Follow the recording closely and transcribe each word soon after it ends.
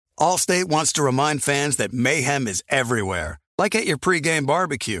Allstate wants to remind fans that mayhem is everywhere, like at your pregame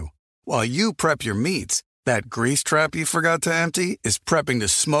barbecue. While you prep your meats, that grease trap you forgot to empty is prepping to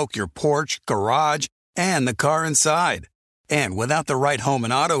smoke your porch, garage, and the car inside. And without the right home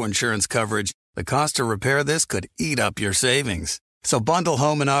and auto insurance coverage, the cost to repair this could eat up your savings. So bundle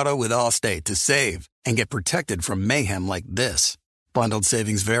home and auto with Allstate to save and get protected from mayhem like this. Bundled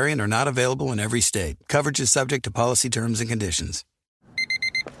savings vary and are not available in every state. Coverage is subject to policy terms and conditions.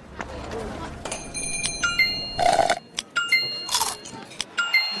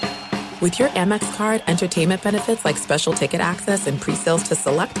 With your Amex card, entertainment benefits like special ticket access and pre-sales to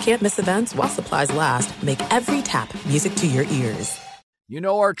select can't-miss events while supplies last make every tap music to your ears. You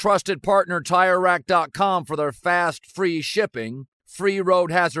know our trusted partner, TireRack.com, for their fast, free shipping, free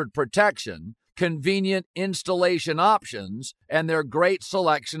road hazard protection, convenient installation options, and their great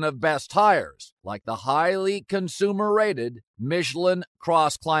selection of best tires, like the highly consumer-rated Michelin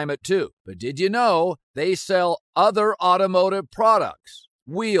Cross Climate 2. But did you know they sell other automotive products?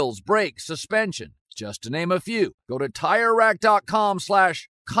 Wheels, brakes, suspension, just to name a few. Go to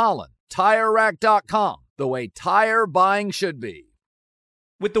TireRack.com/Colin. TireRack.com, the way tire buying should be.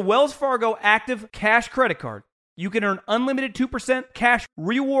 With the Wells Fargo Active Cash Credit Card, you can earn unlimited 2% cash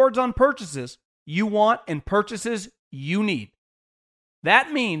rewards on purchases you want and purchases you need.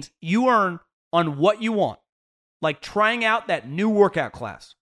 That means you earn on what you want, like trying out that new workout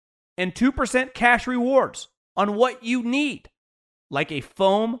class, and 2% cash rewards on what you need, like a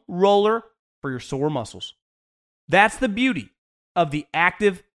foam roller for your sore muscles. That's the beauty of the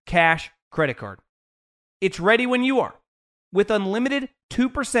Active Cash Credit Card. It's ready when you are, with unlimited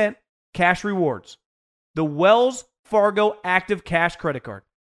 2% cash rewards. The Wells Fargo Active Cash Credit Card.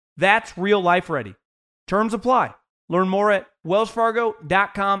 That's real life ready. Terms apply. Learn more at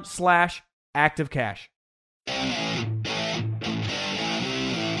wellsfargo.com/activecash.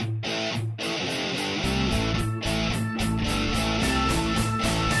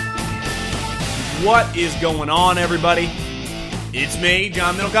 What is going on, everybody? It's me,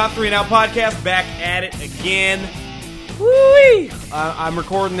 John Middlecoff, 3 and Out Podcast, back at it again. Woo-wee! I'm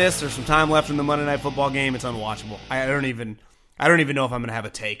recording this. There's some time left in the Monday Night Football game. It's unwatchable. I don't even know if I'm going to have a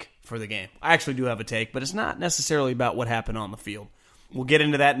take for the game. I actually do have a take, but it's not necessarily about what happened on the field. We'll get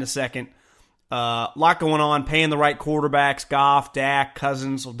into that in a second. Lot going on. Paying the right quarterbacks. Goff, Dak,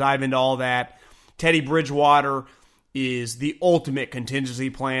 Cousins. We'll dive into all that. Teddy Bridgewater is the ultimate contingency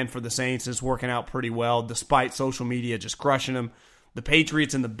plan for the Saints. It's working out pretty well, despite social media just crushing them. The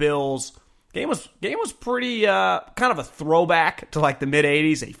Patriots and the Bills. Game was pretty kind of a throwback to like the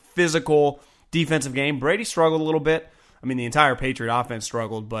mid-'80s, a physical defensive game. Brady struggled a little bit. I mean, the entire Patriot offense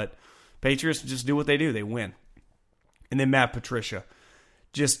struggled, but Patriots just do what they do. They win. And then Matt Patricia,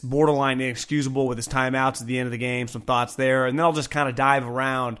 just borderline inexcusable with his timeouts at the end of the game. Some thoughts there. And then I'll just kind of dive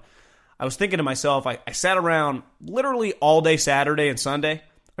around. I was thinking to myself, I sat around literally all day Saturday and Sunday.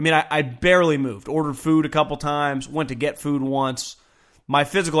 I mean, I barely moved. Ordered food a couple times. Went to get food once. My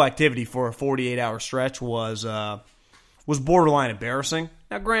physical activity for a 48-hour stretch was borderline embarrassing.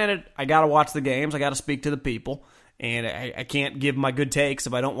 Now, granted, I got to watch the games. I got to speak to the people. And I can't give my good takes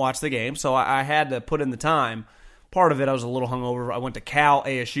if I don't watch the game. So I had to put in the time. Part of it, I was a little hungover. I went to Cal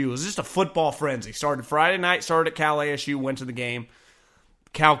ASU. It was just a football frenzy. Started Friday night, started at Cal ASU, went to the game.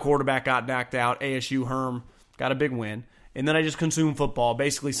 Cal quarterback got knocked out. ASU Herm got a big win. And then I just consumed football,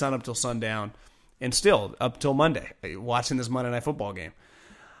 basically sun up till sundown. And still, up till Monday, watching this Monday Night Football game.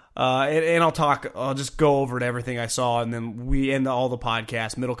 And I'll just go over to everything I saw, and then we end all the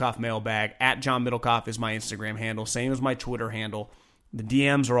podcasts. Middlecoff Mailbag, at John Middlecoff is my Instagram handle, same as my Twitter handle. The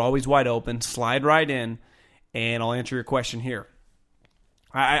DMs are always wide open. Slide right in, and I'll answer your question here.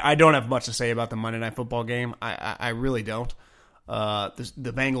 I don't have much to say about the Monday Night Football game. I really don't.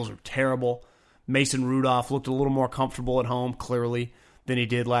 The Bengals are terrible. Mason Rudolph looked a little more comfortable at home, clearly, than he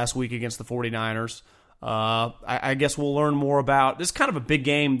did last week against the 49ers. I guess we'll learn more about this. Kind of a big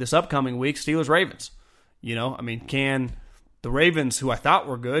game this upcoming week, Steelers-Ravens. You know, I mean, can the Ravens, who I thought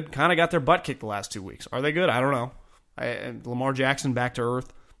were good, kind of got their butt kicked the last 2 weeks. Are they good? I don't know. Lamar Jackson back to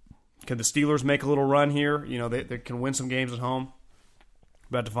earth. Can the Steelers make a little run here? You know, they can win some games at home.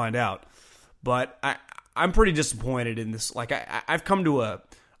 About to find out. But I'm pretty disappointed in this. Like, I've come to a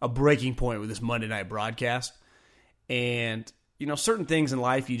breaking point with this Monday night broadcast. And, you know, certain things in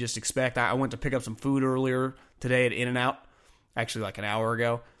life you just expect. I went to pick up some food earlier today at In-N-Out, actually like an hour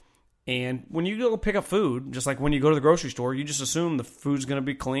ago. And when you go pick up food, just like when you go to the grocery store, you just assume the food's going to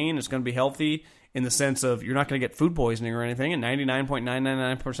be clean, it's going to be healthy, in the sense of you're not going to get food poisoning or anything, and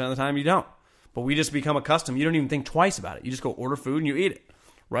 99.999% of the time you don't. But we just become accustomed. You don't even think twice about it. You just go order food and you eat it,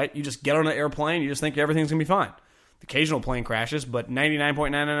 right? You just get on an airplane, you just think everything's going to be fine. Occasional plane crashes, but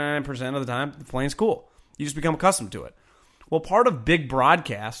 99.999% of the time, the plane's cool. You just become accustomed to it. Well, part of big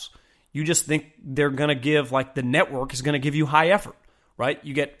broadcasts, you just think they're going to give, like the network is going to give you high effort, right?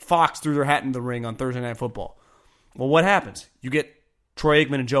 You get Fox threw their hat in the ring on Thursday Night Football. Well, what happens? You get Troy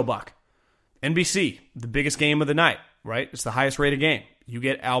Aikman and Joe Buck. NBC, the biggest game of the night, right? It's the highest rated game. You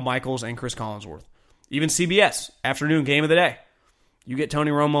get Al Michaels and Chris Collinsworth. Even CBS, afternoon game of the day. You get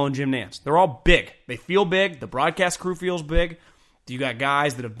Tony Romo and Jim Nantz. They're all big. They feel big. The broadcast crew feels big. You got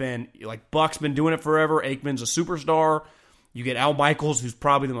guys that have been, like Buck's been doing it forever. Aikman's a superstar. You get Al Michaels, who's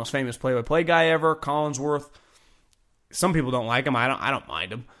probably the most famous play-by-play guy ever. Collinsworth. Some people don't like him. I don't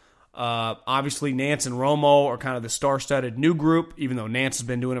mind him. Obviously, Nantz and Romo are kind of the star-studded new group, even though Nantz has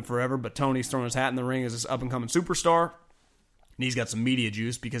been doing it forever, but Tony's throwing his hat in the ring as this up-and-coming superstar. And he's got some media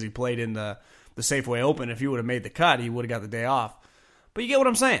juice because he played in the Safeway Open. If he would have made the cut, he would have got the day off. But you get what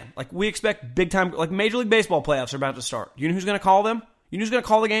I'm saying. Like, we expect big-time, like Major League Baseball playoffs are about to start. You know who's going to call them? You know who's going to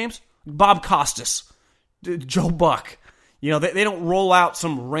call the games? Bob Costas, Joe Buck. You know, they don't roll out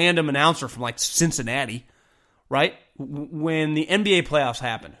some random announcer from, like, Cincinnati, right? When the NBA playoffs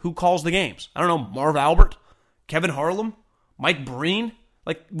happen, who calls the games? I don't know, Marv Albert? Kevin Harlan? Mike Breen?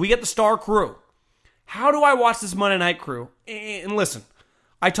 Like, we get the star crew. How do I watch this Monday Night Crew? And listen,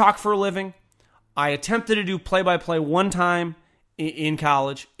 I talk for a living. I attempted to do play-by-play one time in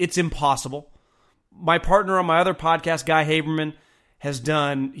college. It's impossible. My partner on my other podcast, Guy Haberman,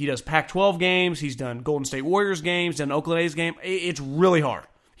 he does Pac-12 games, he's done Golden State Warriors games, done Oakland A's game. It's really hard.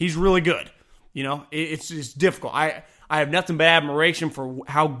 He's really good. You know, it's difficult. I have nothing but admiration for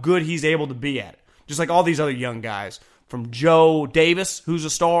how good he's able to be at it. Just like all these other young guys, from Joe Davis, who's a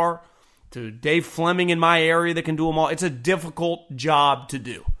star, to Dave Fleming in my area that can do them all. It's a difficult job to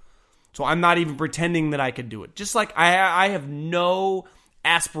do. So I'm not even pretending that I could do it. Just like I have no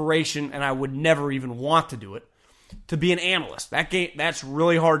aspiration, and I would never even want to do it, to be an analyst. That's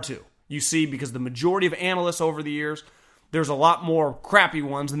really hard too. You see, because the majority of analysts over the years, there's a lot more crappy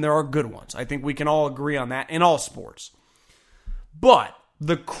ones than there are good ones. I think we can all agree on that in all sports. But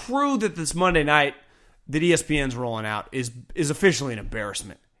the crew that this Monday night that ESPN's rolling out is officially an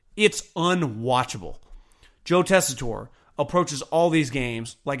embarrassment. It's unwatchable. Joe Tessitore approaches all these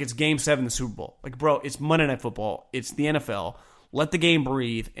games like it's Game 7 of the Super Bowl. Like, bro, it's Monday Night Football. It's the NFL. Let the game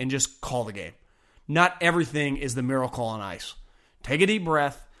breathe and just call the game. Not everything is the miracle on ice. Take a deep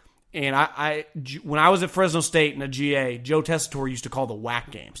breath. And when I was at Fresno State in a GA, Joe Tessitore used to call the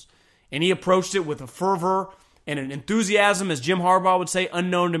WAC games. And he approached it with a fervor and an enthusiasm, as Jim Harbaugh would say,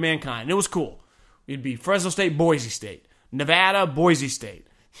 unknown to mankind. And it was cool. It'd be Fresno State, Boise State. Nevada, Boise State.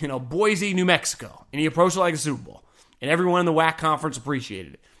 You know, Boise, New Mexico. And he approached it like a Super Bowl. And everyone in the WAC conference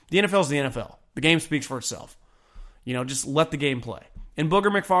appreciated it. The NFL's the NFL. The game speaks for itself. You know, just let the game play. And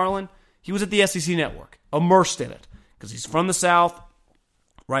Booger McFarland, he was at the SEC Network, immersed in it, because he's from the South,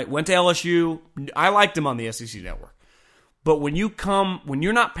 right? Went to LSU. I liked him on the SEC Network. But when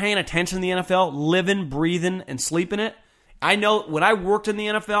you're not paying attention to the NFL, living, breathing, and sleeping it, I know when I worked in the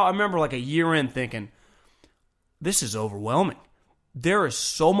NFL, I remember like a year in thinking, this is overwhelming. There is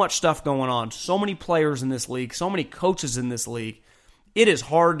so much stuff going on, so many players in this league, so many coaches in this league. It is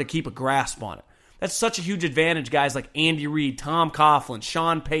hard to keep a grasp on it. That's such a huge advantage, guys like Andy Reid, Tom Coughlin,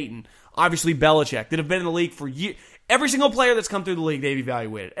 Sean Payton, obviously Belichick, that have been in the league for years. Every single player that's come through the league, they've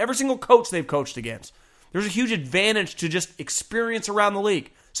evaluated. Every single coach they've coached against. There's a huge advantage to just experience around the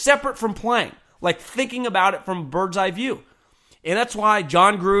league, separate from playing, like thinking about it from a bird's eye view. And that's why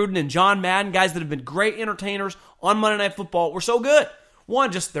John Gruden and John Madden, guys that have been great entertainers on Monday Night Football, were so good.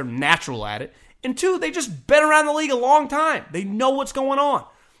 One, just they're natural at it. And two, they just been around the league a long time. They know what's going on.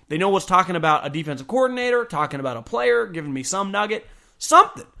 They know what's talking about a defensive coordinator, talking about a player, giving me some nugget,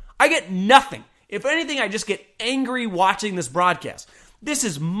 something. I get nothing. If anything, I just get angry watching this broadcast. This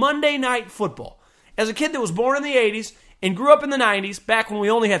is Monday Night Football. As a kid that was born in the 80s and grew up in the 90s, back when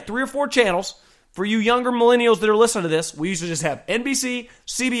we only had 3 or 4 channels, for you younger millennials that are listening to this, we used to just have NBC,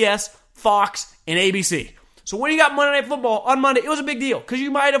 CBS, Fox, and ABC. So when you got Monday Night Football on Monday, it was a big deal because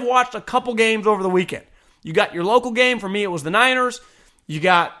you might have watched a couple games over the weekend. You got your local game. For me, it was the Niners. You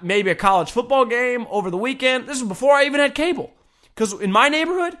got maybe a college football game over the weekend. This is before I even had cable. Because in my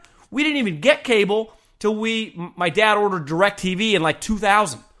neighborhood, we didn't even get cable till my dad ordered DirecTV in like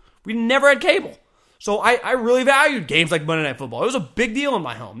 2000. We never had cable. So I really valued games like Monday Night Football. It was a big deal in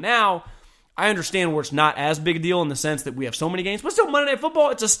my home. Now, I understand where it's not as big a deal in the sense that we have so many games, but still Monday Night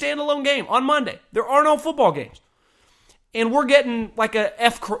Football, it's a standalone game on Monday. There are no football games. And we're getting like a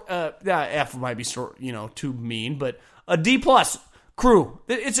F might be too mean, but a D+ crew.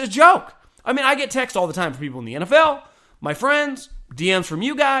 It's a joke. I mean, I get texts all the time from people in the NFL, my friends, DMs from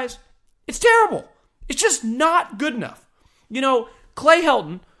you guys. It's terrible. It's just not good enough. You know, Clay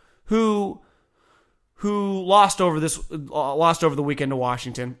Helton, who lost over the weekend to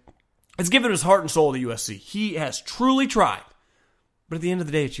Washington, has given his heart and soul to USC. He has truly tried. But at the end of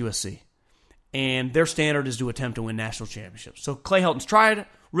the day, it's USC. And their standard is to attempt to win national championships. So Clay Helton's tried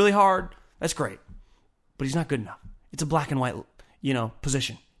really hard. That's great. But he's not good enough. It's a black and white,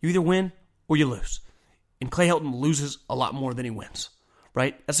 position. You either win or you lose. And Clay Helton loses a lot more than he wins.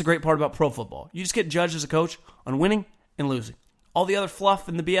 Right? That's the great part about pro football. You just get judged as a coach on winning and losing. All the other fluff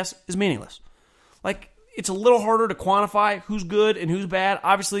and the BS is meaningless. Like, it's a little harder to quantify who's good and who's bad.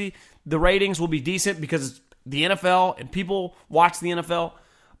 Obviously, the ratings will be decent because it's the NFL and people watch the NFL.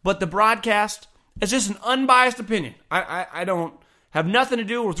 But the broadcast is just an unbiased opinion. I don't have nothing to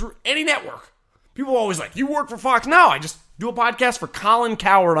do with any network. People are always like, you work for Fox? No, I just do a podcast for Colin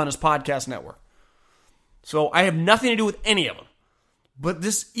Cowherd on his podcast network. So I have nothing to do with any of them. But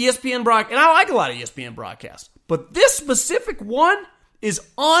this ESPN broadcast, and I like a lot of ESPN broadcasts, but this specific one is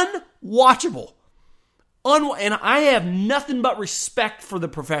unwatchable. And I have nothing but respect for the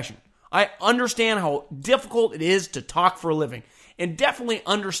profession. I understand how difficult it is to talk for a living, and definitely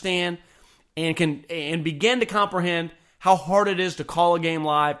understand and begin to comprehend how hard it is to call a game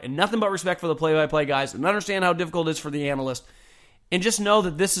live, and nothing but respect for the play-by-play guys, and understand how difficult it is for the analyst, and just know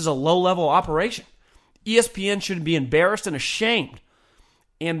that this is a low-level operation. ESPN should be embarrassed and ashamed.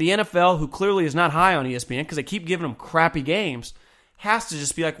 And the NFL, who clearly is not high on ESPN because they keep giving them crappy games, has to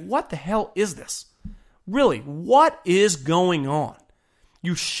just be like, what the hell is this? Really, what is going on?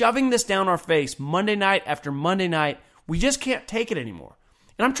 You shoving this down our face Monday night after Monday night. We just can't take it anymore.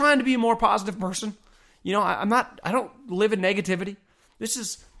 And I'm trying to be a more positive person. I don't live in negativity. This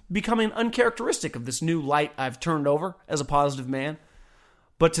is becoming uncharacteristic of this new light I've turned over as a positive man.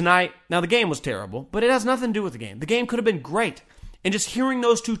 But tonight, now the game was terrible, but it has nothing to do with the game. The game could have been great. And just hearing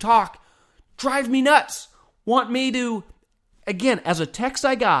those two talk drive me nuts. Want me to, again, as a text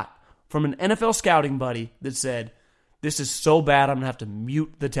I got from an NFL scouting buddy that said, this is so bad I'm going to have to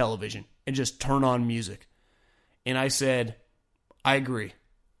mute the television and just turn on music. And I said, I agree.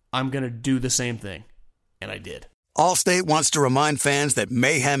 I'm going to do the same thing. And I did. Allstate wants to remind fans that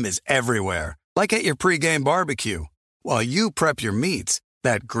mayhem is everywhere, like at your pregame barbecue. While you prep your meats,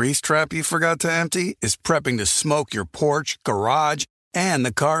 that grease trap you forgot to empty is prepping to smoke your porch, garage, and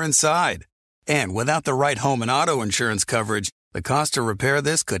the car inside. And without the right home and auto insurance coverage, the cost to repair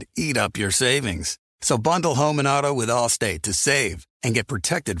this could eat up your savings. So bundle home and auto with Allstate to save and get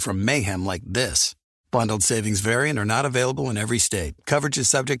protected from mayhem like this. Bundled savings vary and are not available in every state. Coverage is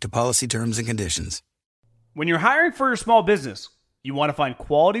subject to policy terms and conditions. When you're hiring for your small business, you want to find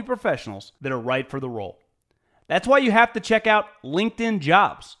quality professionals that are right for the role. That's why you have to check out LinkedIn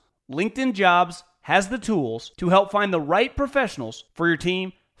Jobs. LinkedIn Jobs has the tools to help find the right professionals for your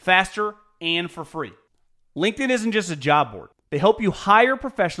team faster and for free. LinkedIn isn't just a job board. They help you hire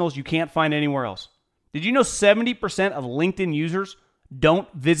professionals you can't find anywhere else. Did you know 70% of LinkedIn users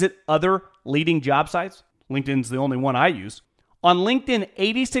don't visit other leading job sites? LinkedIn's the only one I use. On LinkedIn,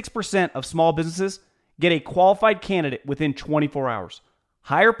 86% of small businesses get a qualified candidate within 24 hours.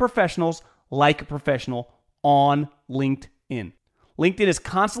 Hire professionals like a professional on LinkedIn. LinkedIn is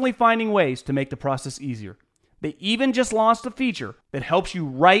constantly finding ways to make the process easier. They even just launched a feature that helps you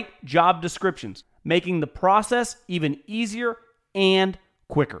write job descriptions, making the process even easier and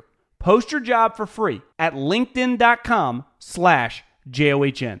quicker. Post your job for free at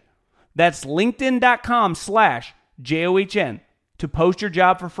linkedin.com/JOHN. That's linkedin.com/JOHN to post your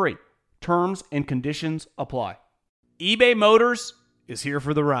job for free. Terms and conditions apply. eBay Motors is here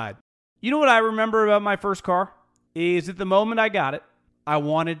for the ride. You know what I remember about my first car? Is at the moment I got it, I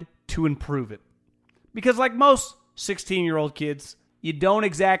wanted to improve it. Because like most 16-year-old kids, you don't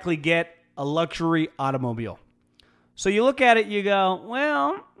exactly get a luxury automobile. So you look at it, you go,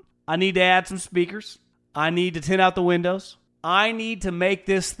 well, I need to add some speakers. I need to tint out the windows. I need to make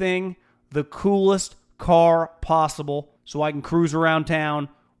this thing the coolest car possible so I can cruise around town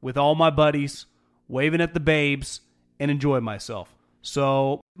with all my buddies, waving at the babes, and enjoy myself.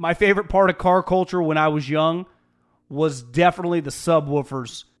 So my favorite part of car culture when I was young was definitely the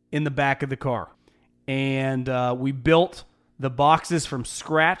subwoofers in the back of the car. And we built the boxes from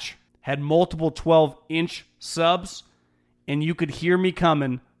scratch, had multiple 12-inch subs, and you could hear me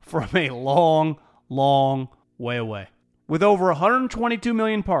coming from a long, long way away. With over 122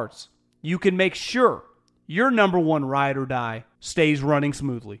 million parts, you can make sure your number one ride or die stays running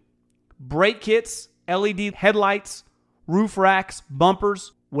smoothly. Brake kits, LED headlights, roof racks,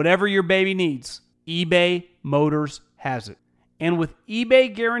 bumpers, whatever your baby needs, eBay Motors has it. And with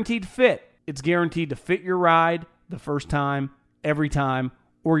eBay Guaranteed Fit, it's guaranteed to fit your ride the first time, every time,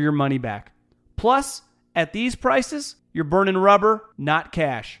 or your money back. Plus, at these prices, you're burning rubber, not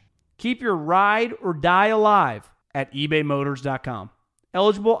cash. Keep your ride or die alive at ebaymotors.com.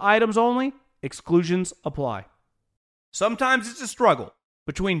 Eligible items only. Exclusions apply. Sometimes it's a struggle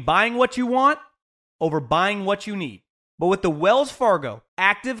between buying what you want over buying what you need. But with the Wells Fargo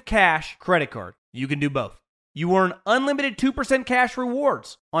Active Cash credit card, you can do both. You earn unlimited 2% cash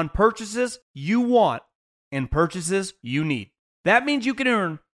rewards on purchases you want and purchases you need. That means you can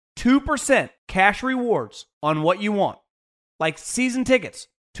earn 2% cash rewards on what you want, like season tickets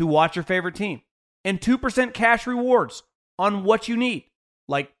to watch your favorite team, and 2% cash rewards on what you need,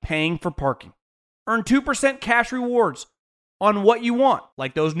 like paying for parking. Earn 2% cash rewards on what you want,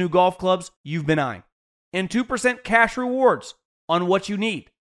 like those new golf clubs you've been eyeing, and 2% cash rewards on what you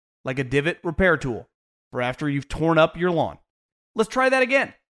need, like a divot repair tool for after you've torn up your lawn. Let's try that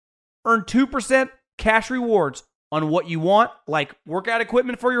again. Earn 2% cash rewards on what you want, like workout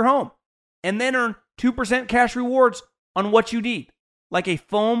equipment for your home, and then earn 2% cash rewards on what you need, like a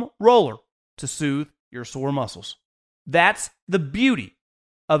foam roller to soothe your sore muscles. That's the beauty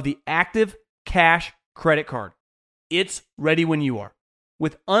of the Active Cash credit card. It's ready when you are.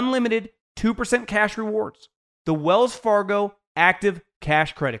 With unlimited 2% cash rewards, the Wells Fargo Active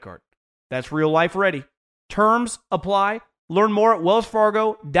Cash credit card. That's real life ready. Terms apply. Learn more at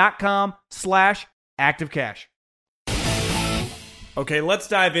wellsfargo.com/activecash. Okay, let's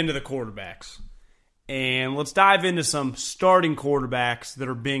dive into the quarterbacks. And let's dive into some starting quarterbacks that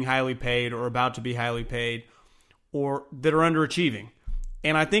are being highly paid or about to be highly paid or that are underachieving.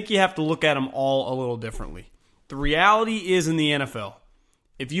 And I think you have to look at them all a little differently. The reality is in the NFL,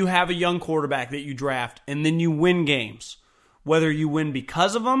 if you have a young quarterback that you draft and then you win games, whether you win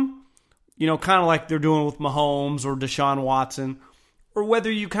because of them, kind of like they're doing with Mahomes or Deshaun Watson, or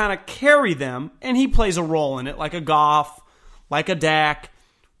whether you kind of carry them and he plays a role in it, like a Goff, like a Dak.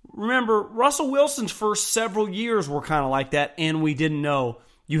 Remember, Russell Wilson's first several years were kind of like that, and we didn't know.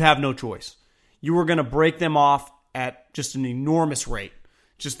 You have no choice. You were going to break them off at just an enormous rate.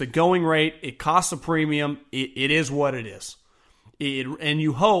 Just the going rate, it costs a premium. It is what it is. And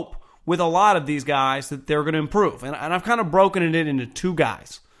you hope with a lot of these guys that they're going to improve. And I've kind of broken it into two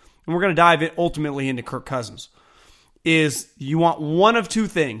guys. And we're going to dive ultimately into Kirk Cousins. Is you want one of two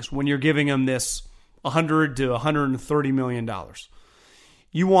things when you're giving him this $100 to $130 million.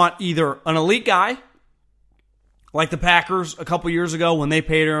 You want either an elite guy, like the Packers a couple years ago when they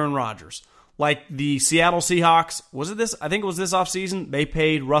paid Aaron Rodgers. Like the Seattle Seahawks, was it this? I think it was this offseason. They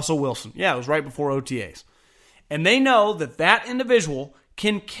paid Russell Wilson. Yeah, it was right before OTAs. And they know that individual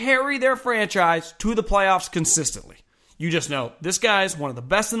can carry their franchise to the playoffs consistently. You just know this guy's one of the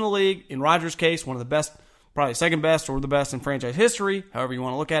best in the league. In Rodgers' case, one of the best, probably second best or the best in franchise history. However you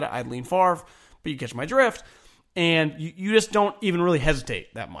want to look at it, I'd lean Favre, but you catch my drift. And you just don't even really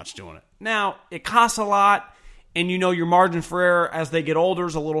hesitate that much doing it. Now, it costs a lot, and your margin for error as they get older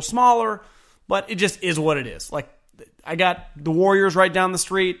is a little smaller, but it just is what it is. Like, I got the Warriors right down the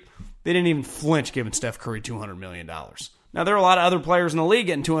street. They didn't even flinch giving Steph Curry $200 million. Now, there are a lot of other players in the league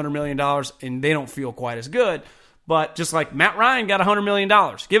getting $200 million, and they don't feel quite as good. But just like Matt Ryan got $100 million.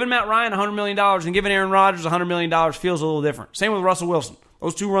 Giving Matt Ryan $100 million and giving Aaron Rodgers $100 million feels a little different. Same with Russell Wilson.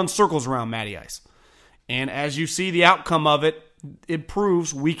 Those two run circles around Matty Ice. And as you see the outcome of it, it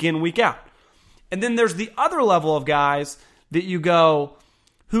proves week in, week out. And then there's the other level of guys that you go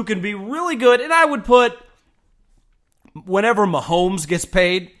who can be really good. And I would put, whenever Mahomes gets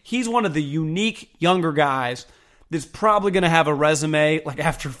paid, he's one of the unique younger guys that's probably going to have a resume like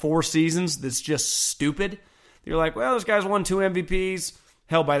after 4 seasons that's just stupid. You're like, well, this guy's won 2 MVPs.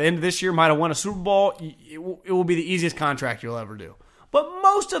 Hell, by the end of this year, might have won a Super Bowl. It will be the easiest contract you'll ever do. But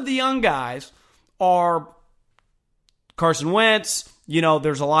most of the young guys are Carson Wentz.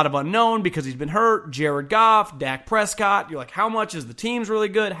 There's a lot of unknown because he's been hurt. Jared Goff, Dak Prescott. You're like, how much is the team's really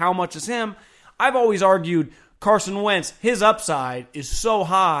good? How much is him? I've always argued Carson Wentz, his upside is so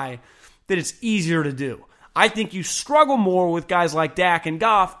high that it's easier to do. I think you struggle more with guys like Dak and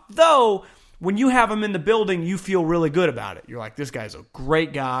Goff, though when you have them in the building, you feel really good about it. You're like, this guy's a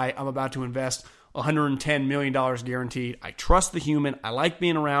great guy. I'm about to invest $110 million guaranteed. I trust the human. I like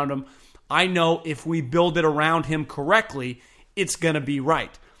being around him. I know if we build it around him correctly, it's going to be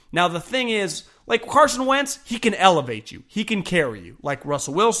right. Now, the thing is, like Carson Wentz, he can elevate you. He can carry you. Like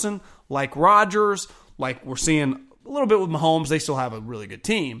Russell Wilson, like Rodgers, like we're seeing a little bit with Mahomes. They still have a really good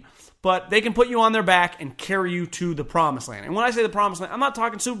team. But they can put you on their back and carry you to the promised land. And when I say the promised land, I'm not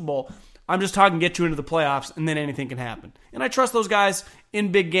talking Super Bowl. I'm just talking get you into the playoffs, and then anything can happen. And I trust those guys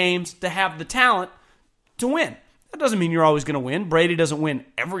in big games to have the talent to win. That doesn't mean you're always going to win. Brady doesn't win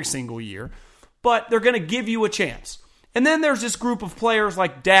every single year. But they're going to give you a chance. And then there's this group of players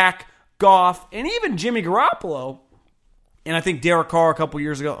like Dak, Goff, and even Jimmy Garoppolo, and I think Derek Carr a couple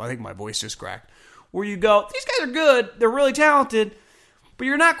years ago, I think my voice just cracked, where you go, these guys are good, they're really talented, but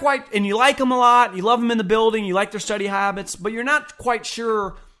you're not quite, and you like them a lot, you love them in the building, you like their study habits, but you're not quite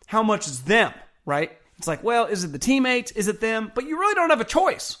sure how much is them, right? It's like, well, is it the teammates? Is it them? But you really don't have a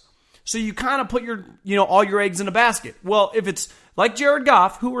choice. So you kind of put your, all your eggs in a basket. Well, if it's like Jared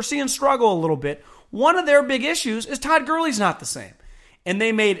Goff, who we're seeing struggle a little bit, one of their big issues is Todd Gurley's not the same. And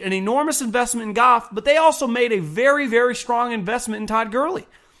they made an enormous investment in Goff, but they also made a very, very strong investment in Todd Gurley.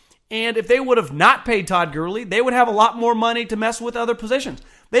 And if they would have not paid Todd Gurley, they would have a lot more money to mess with other positions.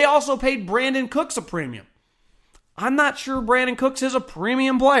 They also paid Brandon Cooks a premium. I'm not sure Brandon Cooks is a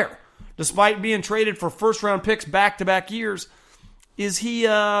premium player. Despite being traded for first-round picks back-to-back years, is he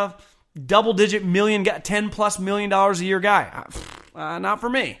a double-digit million, $10+ million a year guy? Not for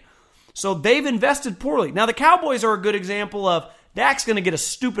me. So they've invested poorly. Now, the Cowboys are a good example of Dak's going to get a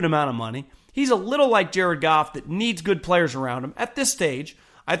stupid amount of money. He's a little like Jared Goff that needs good players around him. At this stage,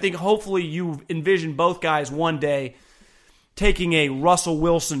 I think hopefully you envision both guys one day taking a Russell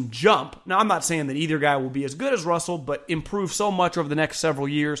Wilson jump. Now, I'm not saying that either guy will be as good as Russell, but improve so much over the next several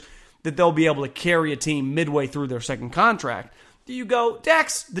years that they'll be able to carry a team midway through their second contract. You go,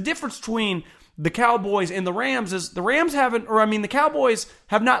 Dax, the difference between the Cowboys and the Rams is the Cowboys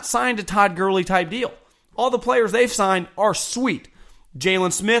have not signed a Todd Gurley type deal. All the players they've signed are sweet.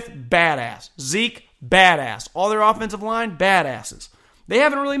 Jalen Smith, badass. Zeke, badass. All their offensive line, badasses. They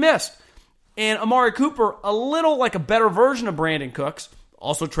haven't really missed. And Amari Cooper, a little like a better version of Brandon Cooks,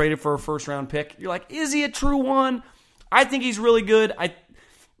 also traded for a first-round pick. You're like, is he a true one? I think he's really good.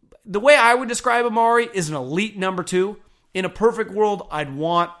 The way I would describe Amari is an elite number 2. In a perfect world, I'd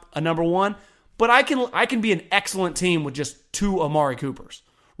want a number 1. But I can be an excellent team with just 2 Amari Coopers,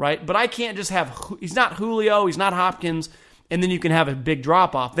 right? But I can't just have, he's not Julio, he's not Hopkins, and then you can have a big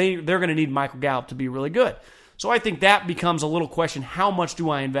drop-off. They're going to need Michael Gallup to be really good. So I think that becomes a little question, how much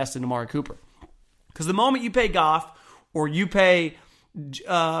do I invest in Amari Cooper? Because the moment you pay Goff or you pay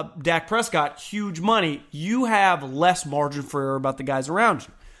Dak Prescott huge money, you have less margin for error about the guys around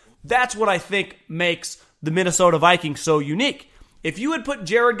you. That's what I think makes the Minnesota Vikings so unique. If you had put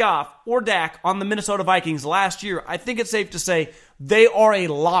Jared Goff or Dak on the Minnesota Vikings last year, I think it's safe to say they are a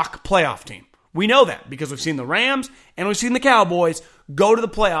lock playoff team. We know that because we've seen the Rams and we've seen the Cowboys go to the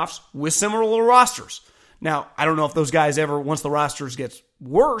playoffs with similar rosters. Now, I don't know if those guys ever, once the rosters gets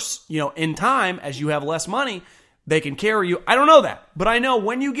worse, in time, as you have less money, they can carry you. I don't know that. But I know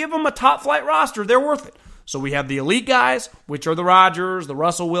when you give them a top flight roster, they're worth it. So we have the elite guys, which are the Rodgers, the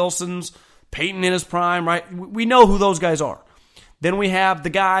Russell Wilsons, Peyton in his prime, right? We know who those guys are. Then we have the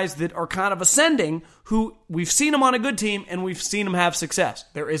guys that are kind of ascending, who we've seen them on a good team and we've seen them have success.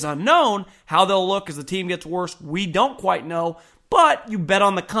 There is unknown how they'll look as the team gets worse. We don't quite know, but you bet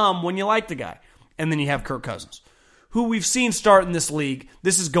on the come when you like the guy. And then you have Kirk Cousins, who we've seen start in this league.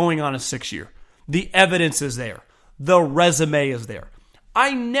 This is going on his 6th year. The evidence is there. The resume is there.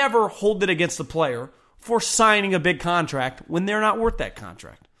 I never hold it against the player for signing a big contract when they're not worth that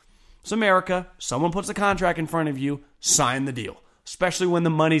contract. It's America. Someone puts a contract in front of you, sign the deal. Especially when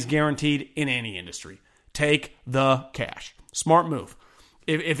the money's guaranteed in any industry. Take the cash. Smart move.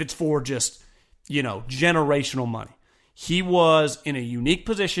 If it's for just, generational money. He was in a unique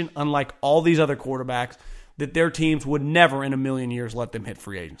position, unlike all these other quarterbacks, that their teams would never in a million years let them hit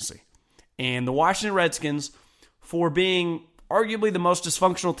free agency. And the Washington Redskins, for being arguably the most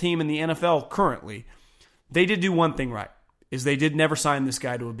dysfunctional team in the NFL currently, they did do one thing right, is they did never sign this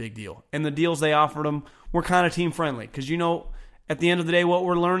guy to a big deal. And the deals they offered him were kind of team-friendly. Because, at the end of the day, what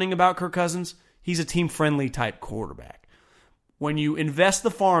we're learning about Kirk Cousins, he's a team-friendly type quarterback. When you invest the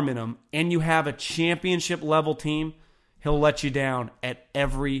farm in him and you have a championship-level team, he'll let you down at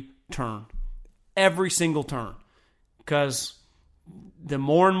every turn. Every single turn. Because the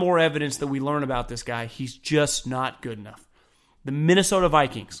more and more evidence that we learn about this guy, he's just not good enough. The Minnesota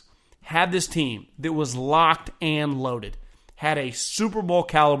Vikings had this team that was locked and loaded. Had a Super Bowl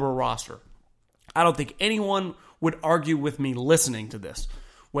caliber roster. I don't think anyone would argue with me listening to this.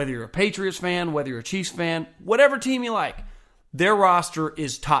 Whether you're a Patriots fan, whether you're a Chiefs fan, whatever team you like, their roster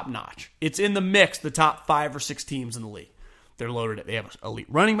is top-notch. It's in the mix, the top 5 or 6 teams in the league. They're loaded. They have an elite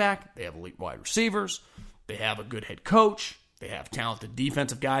running back. They have elite wide receivers. They have a good head coach. They have talented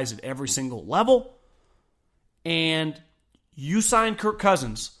defensive guys at every single level. And you signed Kirk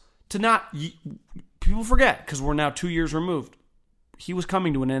Cousins to not... People forget, because we're now 2 years removed. He was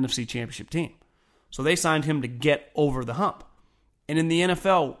coming to an NFC championship team. So they signed him to get over the hump. And in the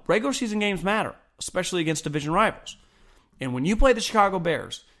NFL, regular season games matter, especially against division rivals. And when you play the Chicago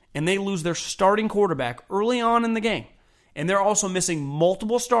Bears and they lose their starting quarterback early on in the game, and they're also missing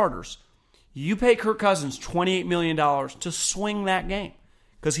multiple starters, You pay Kirk Cousins $28 million to swing that game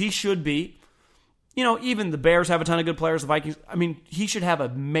because he should be, even the Bears have a ton of good players, the Vikings, he should have a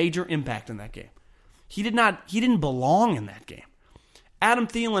major impact in that game. He didn't belong in that game. Adam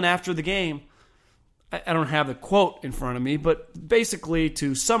Thielen after the game, I don't have the quote in front of me, but basically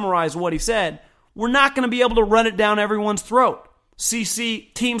to summarize what he said, we're not going to be able to run it down everyone's throat.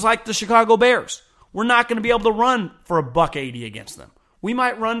 CC teams like the Chicago Bears, we're not going to be able to run for $180 against them. We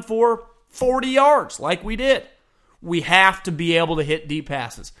might run for 40 yards like we did. We have to be able to hit deep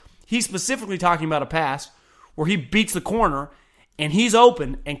passes. He's specifically talking about a pass where he beats the corner and he's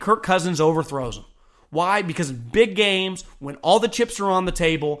open and Kirk Cousins overthrows him. Why? Because in big games, when all the chips are on the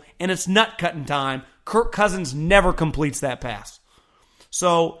table and it's nut-cutting time, Kirk Cousins never completes that pass.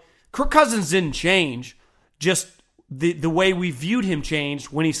 So Kirk Cousins didn't change, just the way we viewed him changed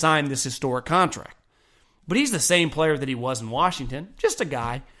when he signed this historic contract. But he's the same player that he was in Washington, just a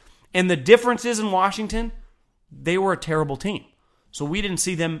guy. And the difference is in Washington, they were a terrible team. So we didn't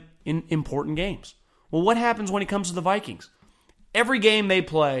see them in important games. Well, what happens when he comes to the Vikings? Every game they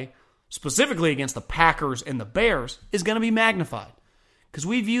play, specifically against the Packers and the Bears, is going to be magnified. Because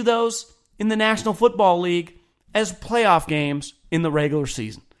we view those in the National Football League as playoff games in the regular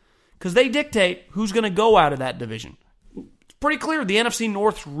season. Because they dictate who's going to go out of that division. It's pretty clear the NFC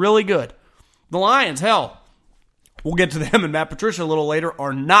North's really good. The Lions, hell, we'll get to them and Matt Patricia a little later,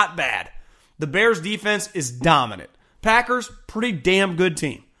 are not bad. The Bears' defense is dominant. Packers, pretty damn good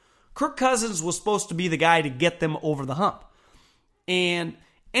team. Kirk Cousins was supposed to be the guy to get them over the hump. And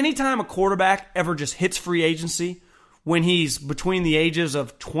anytime a quarterback ever just hits free agency when he's between the ages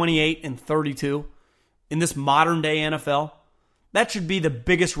of 28 and 32 in this modern-day NFL, that should be the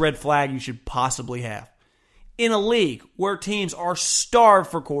biggest red flag you should possibly have. In a league where teams are starved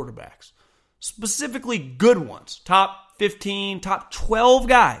for quarterbacks, specifically good ones, top 15, top 12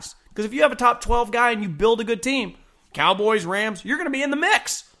 guys. Because if you have a top 12 guy and you build a good team, Cowboys, Rams, you're going to be in the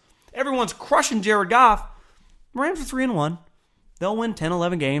mix. Everyone's crushing Jared Goff. Rams are 3-1. They'll win 10,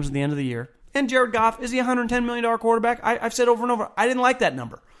 11 games at the end of the year. And Jared Goff, is he a $110 million quarterback? I've said over and over, I didn't like that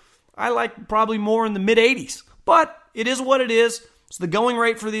number. I like probably more in the mid-80s. But it is what it is. It's the going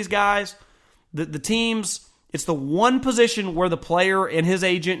rate for these guys. The teams, it's the one position where the player and his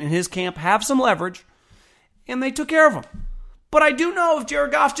agent and his camp have some leverage, and they took care of him. But I do know if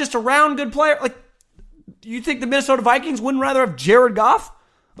Jared Goff's just a round good player, do you think the Minnesota Vikings wouldn't rather have Jared Goff?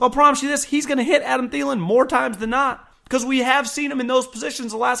 I'll promise you this, he's going to hit Adam Thielen more times than not, because we have seen him in those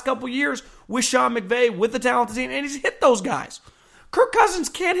positions the last couple years with Sean McVay, with the talented team, and he's hit those guys. Kirk Cousins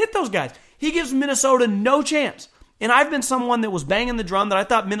can't hit those guys. He gives Minnesota no chance. And I've been someone that was banging the drum that I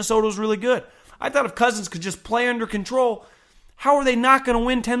thought Minnesota was really good. I thought if Cousins could just play under control, how are they not going to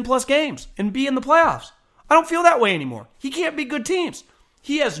win 10-plus games and be in the playoffs? I don't feel that way anymore. He can't beat good teams.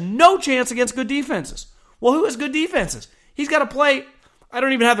 He has no chance against good defenses. Well, who has good defenses? He's got to play. I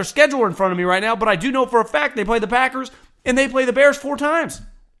don't even have their schedule in front of me right now, but I do know for a fact they play the Packers and they play the Bears 4 times.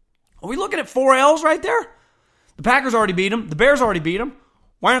 Are we looking at 4 L's right there? The Packers already beat them. The Bears already beat them.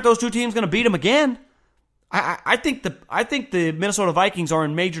 Why aren't those two teams going to beat them again? I think the Minnesota Vikings are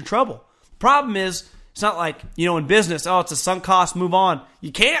in major trouble. The problem is, it's not like, in business, it's a sunk cost, move on.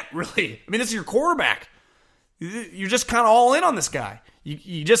 You can't really. This is your quarterback. You're just kind of all in on this guy.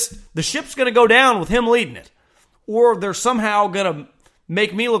 The ship's going to go down with him leading it. Or they're somehow going to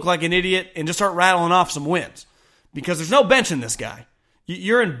make me look like an idiot and just start rattling off some wins. Because there's no benching this guy.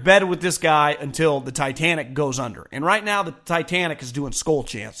 You're in bed with this guy until the Titanic goes under. And right now, the Titanic is doing skull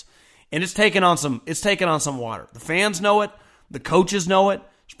chants. And it's taking on some water. The fans know it. The coaches know it.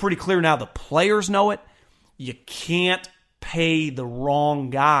 It's pretty clear now the players know it. You can't pay the wrong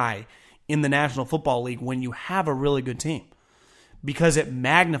guy in the National Football League when you have a really good team, because it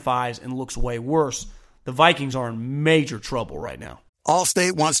magnifies and looks way worse. The Vikings are in major trouble right now.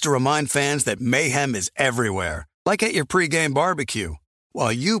 Allstate wants to remind fans that mayhem is everywhere, like at your pregame barbecue.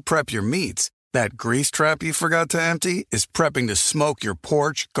 While you prep your meats, that grease trap you forgot to empty is prepping to smoke your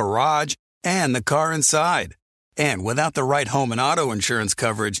porch, garage, and the car inside. And without the right home and auto insurance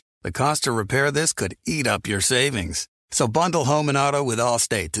coverage, the cost to repair this could eat up your savings. So bundle home and auto with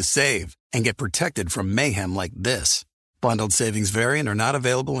Allstate to save and get protected from mayhem like this. Bundled savings vary and are not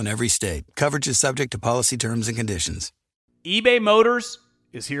available in every state. Coverage is subject to policy terms and conditions. eBay Motors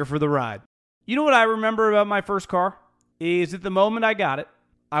is here for the ride. You know what I remember about my first car? Is at the moment I got it,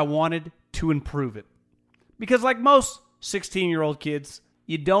 I wanted to improve it. Because like most 16-year-old kids,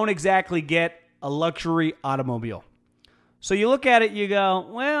 you don't exactly get a luxury automobile. So you look at it, you go,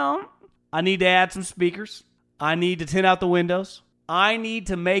 well, I need to add some speakers. I need to tint out the windows. I need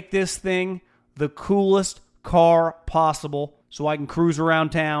to make this thing the coolest car possible so I can cruise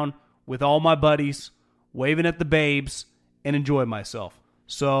around town with all my buddies, waving at the babes, and enjoy myself.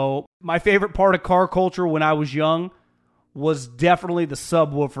 So my favorite part of car culture when I was young was definitely the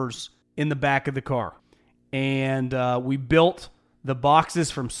subwoofers in the back of the car. And we built the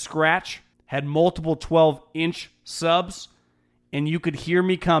boxes from scratch, had multiple 12-inch subs, and you could hear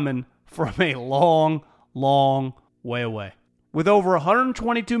me coming from a long, long way away. With over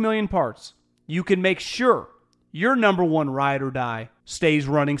 122 million parts, you can make sure your number one ride or die stays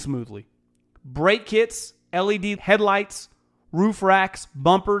running smoothly. Brake kits, LED headlights, roof racks,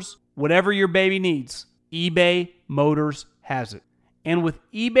 bumpers, whatever your baby needs, eBay Motors has it. And with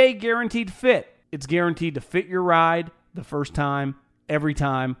eBay Guaranteed Fit, it's guaranteed to fit your ride the first time, every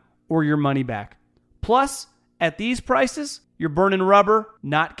time, or your money back. Plus, at these prices, you're burning rubber,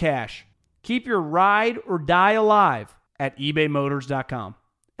 not cash. Keep your ride or die alive at ebaymotors.com.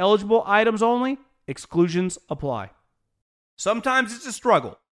 Eligible items only. Exclusions apply. Sometimes it's a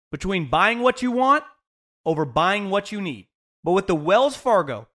struggle between buying what you want over buying what you need. But with the Wells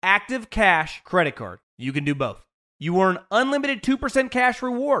Fargo Active Cash Credit Card, you can do both. You earn unlimited 2% cash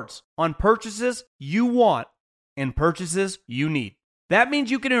rewards on purchases you want and purchases you need. That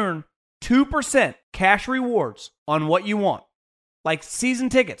means you can earn 2% cash rewards on what you want, like season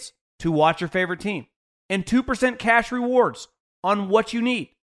tickets to watch your favorite team, and 2% cash rewards on what you need,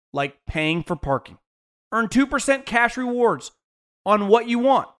 like paying for parking. Earn 2% cash rewards on what you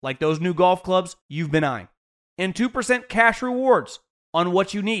want, like those new golf clubs you've been eyeing, and 2% cash rewards on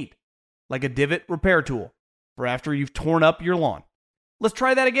what you need, like a divot repair tool for after you've torn up your lawn. Let's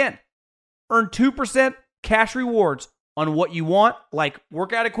try that again. Earn 2% cash rewards on what you want, like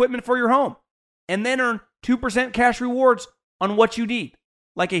workout equipment for your home, and then earn 2% cash rewards on what you need,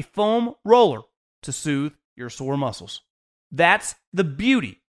 like a foam roller to soothe your sore muscles. That's the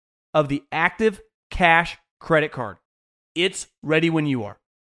beauty of the Active Cash Credit Card. It's ready when you are.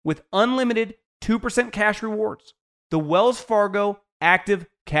 With unlimited 2% cash rewards, the Wells Fargo Active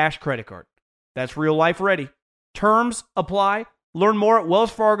Cash Credit Card. That's real life ready. Terms apply. Learn more at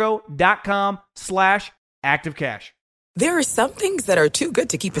wellsfargo.com/activecash. There are some things that are too good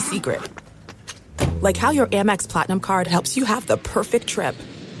to keep a secret. Like how your Amex Platinum card helps you have the perfect trip.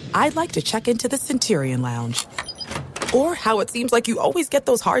 I'd like to check into the Centurion Lounge. Or how it seems like you always get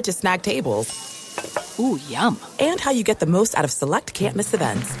those hard-to-snag tables. Ooh, yum. And how you get the most out of select can't-miss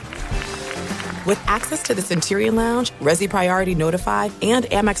events. With access to the Centurion Lounge, Resi Priority Notified, and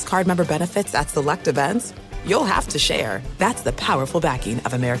Amex card member benefits at select events, you'll have to share. That's the powerful backing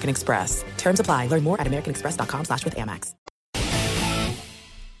of American Express. Terms apply. Learn more at americanexpress.com/withAmex.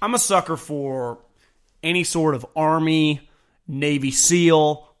 I'm a sucker for any sort of Army, Navy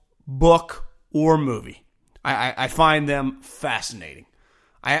SEAL, book, or movie. I find them fascinating.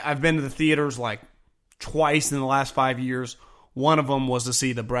 I've been to the theaters like twice in the last 5 years. One of them was to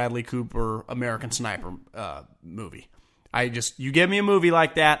see the Bradley Cooper American Sniper movie. You give me a movie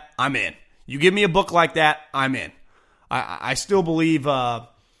like that, I'm in. You give me a book like that, I'm in. I still believe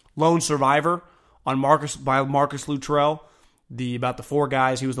Lone Survivor by Marcus Luttrell, about the four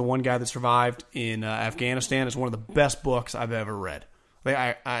guys. He was the one guy that survived in Afghanistan. Is one of the best books I've ever read.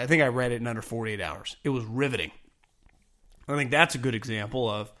 I think I read it in under 48 hours. It was riveting. I think that's a good example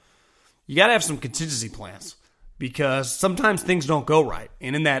of you got to have some contingency plans because sometimes things don't go right.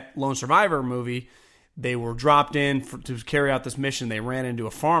 And in that Lone Survivor movie, they were dropped in to carry out this mission. They ran into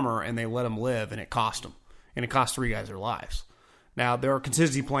a farmer and they let him live, and it cost them. And it cost 3 guys their lives. Now, there are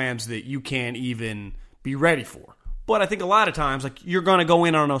contingency plans that you can't even be ready for. But I think a lot of times, like you're going to go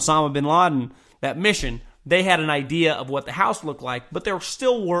in on Osama bin Laden, that mission, they had an idea of what the house looked like, but there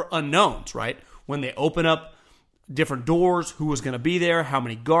still were unknowns, right? When they open up different doors, who was going to be there, how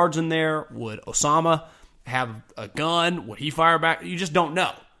many guards in there, would Osama have a gun, would he fire back? You just don't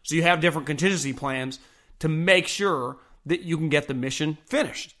know. So you have different contingency plans to make sure that you can get the mission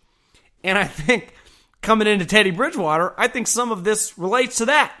finished. And I think coming into Teddy Bridgewater, I think some of this relates to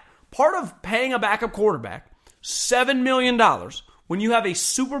that. Part of paying a backup quarterback $7 million when you have a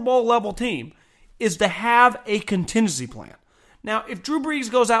Super Bowl level team is to have a contingency plan. Now, if Drew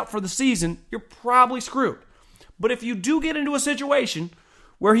Brees goes out for the season, you're probably screwed. But if you do get into a situation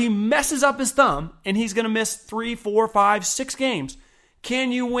where he messes up his thumb and he's going to miss 3, 4, 5, 6 games,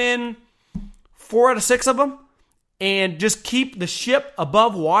 can you win 4 out of 6 of them and just keep the ship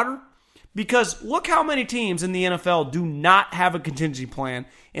above water? Because look how many teams in the NFL do not have a contingency plan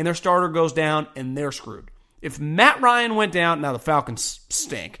and their starter goes down and they're screwed. If Matt Ryan went down, now the Falcons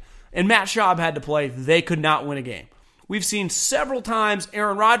stink, and Matt Schaub had to play, they could not win a game. We've seen several times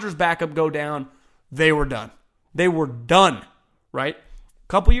Aaron Rodgers' backup go down. They were done. They were done, right? A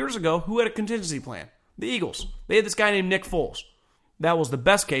couple years ago, who had a contingency plan? The Eagles. They had this guy named Nick Foles. That was the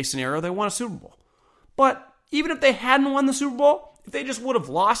best case scenario. They won a Super Bowl. But even if they hadn't won the Super Bowl, if they just would have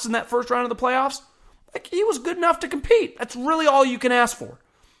lost in that first round of the playoffs, like, he was good enough to compete. That's really all you can ask for,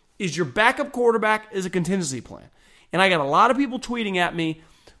 is your backup quarterback is a contingency plan. And I got a lot of people tweeting at me,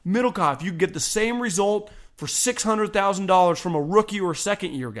 Middlecoff, you get the same result for $600,000 from a rookie or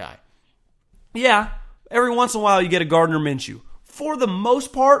second-year guy. Yeah, every once in a while you get a Gardner Minshew. For the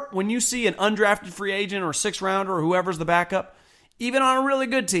most part, when you see an undrafted free agent or a sixth-rounder or whoever's the backup, even on a really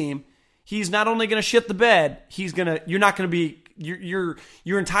good team, he's not only going to shit the bed, you're not going to be, your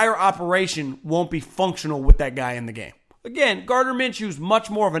entire operation won't be functional with that guy in the game. Again, Gardner Minshew is much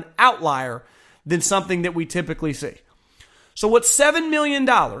more of an outlier than something that we typically see. So what $7 million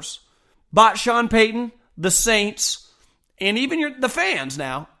bought Sean Payton, the Saints, and even the fans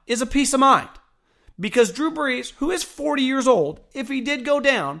now, is a peace of mind. Because Drew Brees, who is 40 years old, if he did go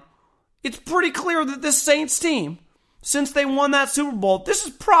down, it's pretty clear that this Saints team, since they won that Super Bowl, this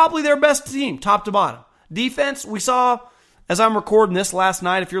is probably their best team, top to bottom. Defense, we saw, as I'm recording this last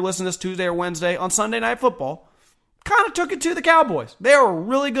night, if you're listening to this Tuesday or Wednesday, on Sunday Night Football, kind of took it to the Cowboys. They are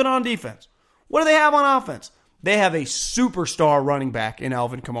really good on defense. What do they have on offense? They have a superstar running back in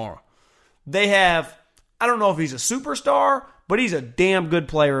Alvin Kamara. They have, I don't know if he's a superstar, but he's a damn good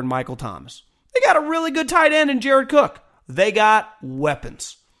player in Michael Thomas. They got a really good tight end in Jared Cook. They got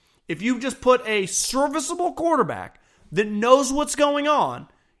weapons. If you just put a serviceable quarterback that knows what's going on,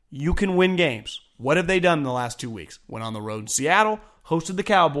 you can win games. What have they done in the last 2 weeks? Went on the road in Seattle, hosted the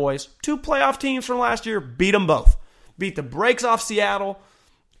Cowboys, 2 playoff teams from last year, beat them both. Beat the brakes off Seattle,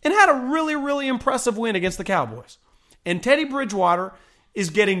 and had a really, really impressive win against the Cowboys. And Teddy Bridgewater is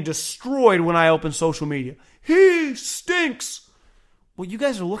getting destroyed when I open social media. He stinks. Well, you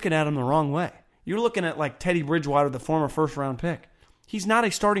guys are looking at him the wrong way. You're looking at like Teddy Bridgewater, the former first-round pick. He's not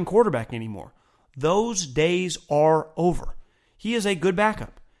a starting quarterback anymore. Those days are over. He is a good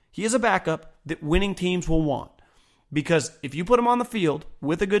backup. He is a backup that winning teams will want. Because if you put him on the field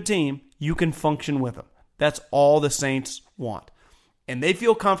with a good team, you can function with him. That's all the Saints want. And they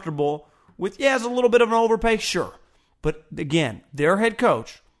feel comfortable with, it's a little bit of an overpay, sure. But again, their head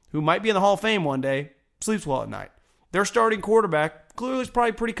coach, who might be in the Hall of Fame one day, sleeps well at night. Their starting quarterback clearly is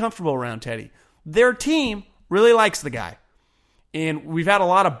probably pretty comfortable around Teddy. Their team really likes the guy. And we've had a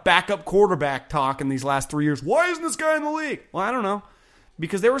lot of backup quarterback talk in these last 3 years. Why isn't this guy in the league? Well, I don't know.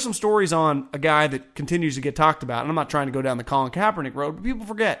 Because there were some stories on a guy that continues to get talked about, and I'm not trying to go down the Colin Kaepernick road, but people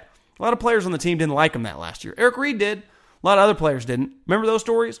forget. A lot of players on the team didn't like him that last year. Eric Reed did. A lot of other players didn't. Remember those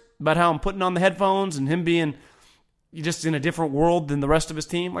stories about how I'm putting on the headphones and him being just in a different world than the rest of his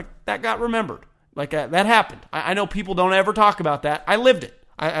team? Like, that got remembered. Like, that happened. I know people don't ever talk about that. I lived it.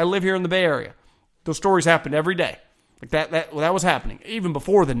 I live here in the Bay Area. Those stories happened every day. Like, that was happening, even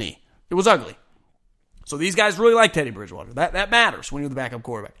before the knee. It was ugly. So these guys really like Teddy Bridgewater. That matters when you're the backup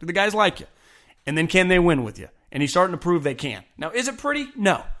quarterback. Do the guys like you? And then can they win with you? And he's starting to prove they can. Now, is it pretty?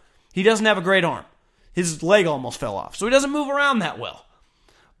 No. He doesn't have a great arm. His leg almost fell off, so he doesn't move around that well.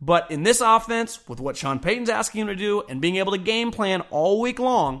 But in this offense, with what Sean Payton's asking him to do and being able to game plan all week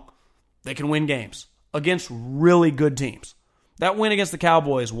long, they can win games against really good teams. That win against the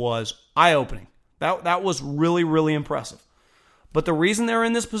Cowboys was eye-opening. That was really, really impressive. But the reason they're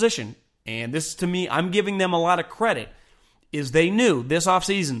in this position, and this to me, I'm giving them a lot of credit, is they knew this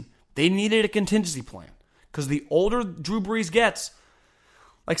offseason they needed a contingency plan. Because the older Drew Brees gets,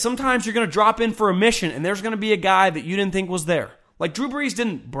 like sometimes you're going to drop in for a mission and there's going to be a guy that you didn't think was there. Like Drew Brees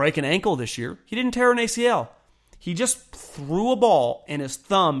didn't break an ankle this year. He didn't tear an ACL. He just threw a ball and his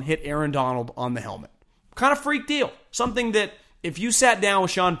thumb hit Aaron Donald on the helmet. Kind of freak deal. Something that if you sat down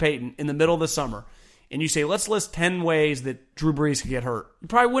with Sean Payton in the middle of the summer and you say, let's list 10 ways that Drew Brees could get hurt, you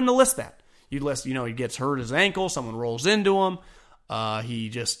probably wouldn't have listed that. You'd list, he gets hurt his ankle, someone rolls into him,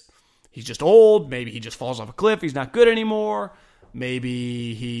 he's just old, maybe he just falls off a cliff, he's not good anymore,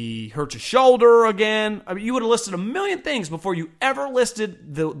 maybe he hurts his shoulder again. I mean, you would have listed a million things before you ever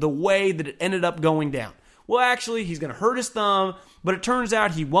listed the way that it ended up going down. Well, actually, he's going to hurt his thumb, but it turns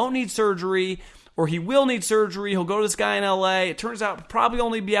out he won't need surgery, or he will need surgery. He'll go to this guy in L.A. It turns out he'll probably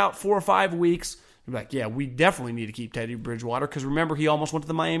only be out 4 or 5 weeks. You're like, yeah, we definitely need to keep Teddy Bridgewater, because remember, he almost went to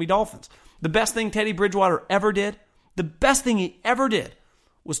the Miami Dolphins. The best thing Teddy Bridgewater ever did,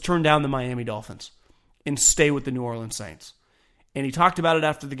 was turn down the Miami Dolphins and stay with the New Orleans Saints. And he talked about it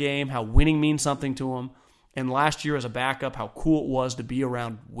after the game, how winning means something to him. And last year as a backup, how cool it was to be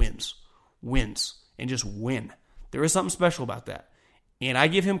around wins, and just win. There is something special about that. And I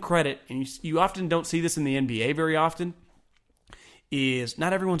give him credit, and you often don't see this in the NBA very often, is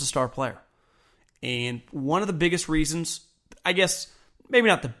not everyone's a star player. And one of the biggest reasons, I guess, maybe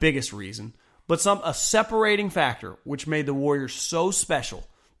not the biggest reason, but a separating factor which made the Warriors so special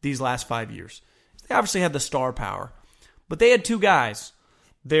these last 5 years. They obviously had the star power, but they had two guys,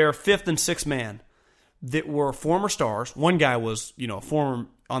 their fifth and sixth man, that were former stars. One guy was, a former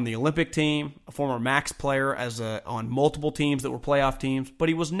on the Olympic team, a former max player on multiple teams that were playoff teams, but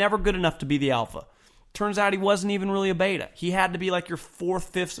he was never good enough to be the alpha. Turns out he wasn't even really a beta. He had to be like your fourth,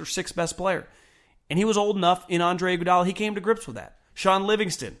 fifth, or sixth best player. And he was old enough in Andre Iguodala, he came to grips with that. Sean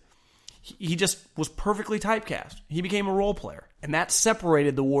Livingston, he just was perfectly typecast. He became a role player. And that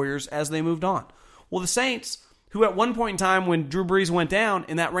separated the Warriors as they moved on. Well, the Saints, who at one point in time when Drew Brees went down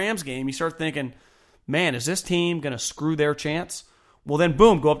in that Rams game, you start thinking, man, is this team going to screw their chance? Well, then,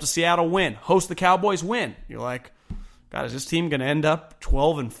 boom, go up to Seattle, win. Host the Cowboys, win. You're like, God, is this team going to end up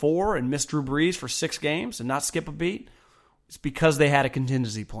 12-4 and miss Drew Brees for 6 games and not skip a beat? It's because they had a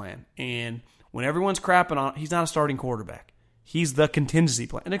contingency plan. And when everyone's crapping on, he's not a starting quarterback. He's the contingency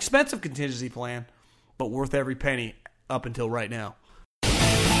plan. An expensive contingency plan, but worth every penny up until right now.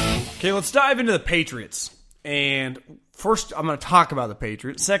 Okay, let's dive into the Patriots. And first, I'm going to talk about the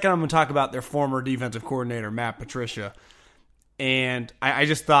Patriots. Second, I'm going to talk about their former defensive coordinator, Matt Patricia. And I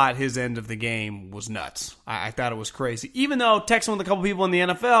just thought his end of the game was nuts. I thought it was crazy. Even though texting with a couple people in the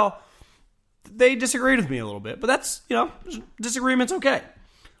NFL, they disagreed with me a little bit. But that's, disagreement's okay.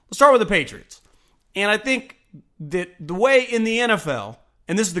 Let's start with the Patriots. And I think that the way in the NFL,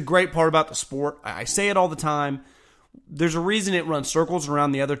 and this is the great part about the sport, I say it all the time, there's a reason it runs circles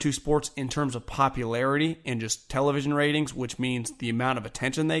around the other two sports in terms of popularity and just television ratings, which means the amount of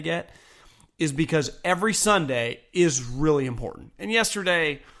attention they get, is because every Sunday is really important. And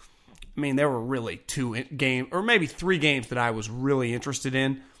yesterday, there were really 2 games, or maybe 3 games that I was really interested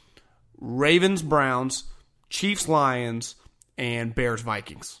in. Ravens-Browns, Chiefs-Lions, and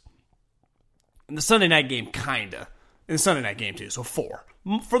Bears-Vikings. And the Sunday night game, kinda. And the Sunday night game, too, so 4.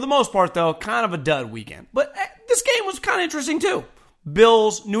 For the most part, though, kind of a dud weekend. But this game was kind of interesting, too.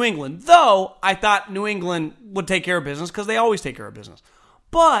 Bills, New England. Though, I thought New England would take care of business because they always take care of business.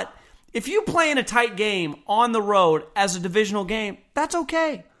 But if you play in a tight game on the road as a divisional game, that's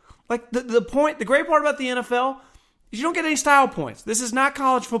okay. Like, the great part about the NFL is you don't get any style points. This is not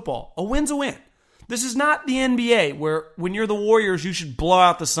college football. A win's a win. This is not the NBA where when you're the Warriors, you should blow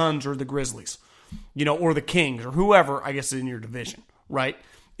out the Suns or the Grizzlies, or the Kings or whoever, I guess, in your division. Right?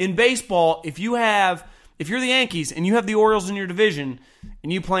 In baseball, if you're the Yankees and you have the Orioles in your division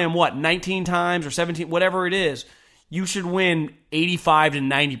and you play them, 19 times or 17, whatever it is, you should win 85 to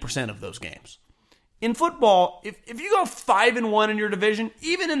 90% of those games. In football, if you go 5-1 in your division,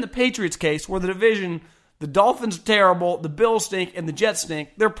 even in the Patriots case where the division, the Dolphins are terrible, the Bills stink, and the Jets stink,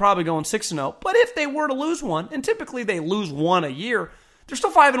 they're probably going 6-0. But if they were to lose one, and typically they lose one a year, they're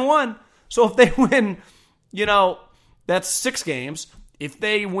still 5-1. So if they win, that's 6 games. If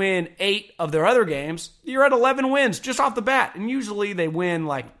they win 8 of their other games, you're at 11 wins just off the bat. And usually they win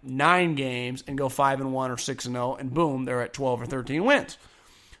 9 games and go 5-1 or 6-0, and boom, they're at 12 or 13 wins.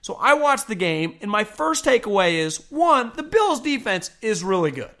 So I watched the game, and my first takeaway is, 1, the Bills' defense is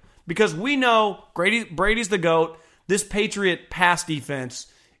really good. Because we know Brady's the GOAT. This Patriot pass defense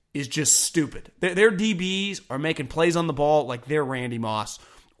is just stupid. Their DBs are making plays on the ball like they're Randy Moss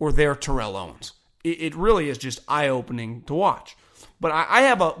or they're Terrell Owens. It really is just eye-opening to watch.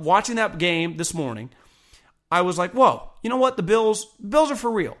 But watching that game this morning, I was like, whoa, you know what? The Bills are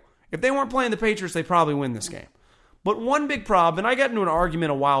for real. If they weren't playing the Patriots, they'd probably win this game. But one big problem, and I got into an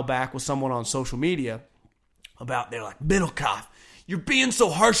argument a while back with someone on social media about, they're like, Middlecoff, you're being so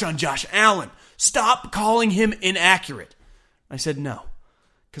harsh on Josh Allen. Stop calling him inaccurate. I said, no,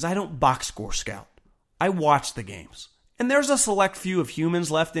 because I don't box score scout. I watch the games. And there's a select few of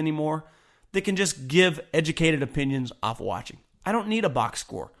humans left anymore that can just give educated opinions off watching. I don't need a box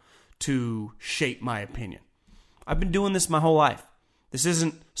score to shape my opinion. I've been doing this my whole life. This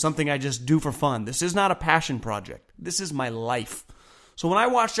isn't something I just do for fun. This is not a passion project. This is my life. So when I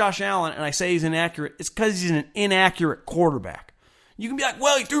watch Josh Allen and I say he's inaccurate, it's because he's an inaccurate quarterback. You can be like,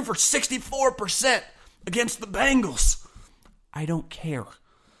 well, he threw for 64% against the Bengals. I don't care.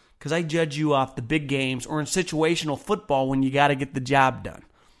 Because I judge you off the big games or in situational football when you got to get the job done.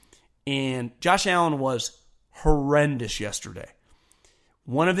 And Josh Allen was horrendous yesterday.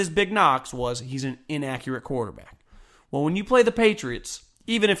 One of his big knocks was he's an inaccurate quarterback. Well, when you play the Patriots,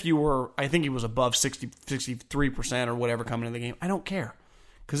 even if you were, I think he was above 63% or whatever coming into the game, I don't care.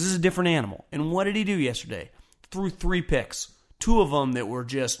 Because this is a different animal. And what did he do yesterday? Threw 3 picks. 2 of them that were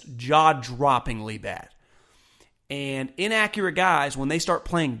just jaw-droppingly bad. And inaccurate guys, when they start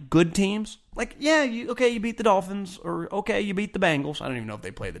playing good teams, like, yeah, you beat the Dolphins, or okay, you beat the Bengals. I don't even know if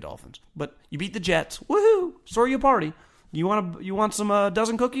they play the Dolphins, but you beat the Jets. Woohoo! Throw you a party. You want some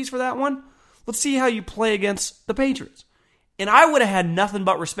dozen cookies for that one? Let's see how you play against the Patriots. And I would have had nothing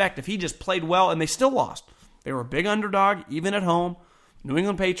but respect if he just played well and they still lost. They were a big underdog, even at home. New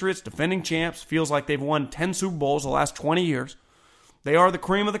England Patriots, defending champs, feels like they've won 10 Super Bowls the last 20 years. They are the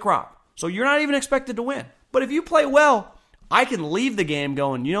cream of the crop. So you're not even expected to win. But if you play well, I can leave the game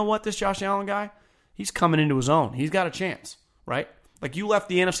going, you know what, this Josh Allen guy, he's coming into his own. He's got a chance, right? Like you left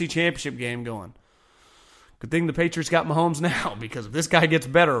the NFC Championship game going, good thing the Patriots got Mahomes now, because if this guy gets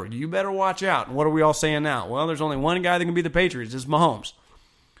better, you better watch out. And what are we all saying now? Well, there's only one guy that can beat the Patriots. It's Mahomes.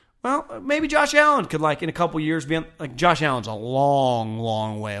 Well, maybe Josh Allen could, like, in a couple years be like, Josh Allen's a long,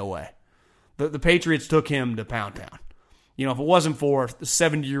 long way away. The Patriots took him to Pound Town. You know, if it wasn't for the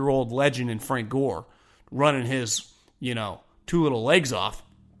 70-year-old legend in Frank Gore running his, two little legs off,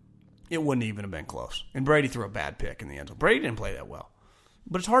 it wouldn't even have been close. And Brady threw a bad pick in the end zone. Brady didn't play that well.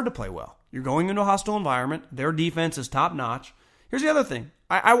 But it's hard to play well. You're going into a hostile environment. Their defense is top-notch. Here's the other thing.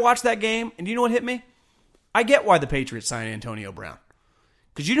 I watched that game, and do you know what hit me? I get why the Patriots signed Antonio Brown.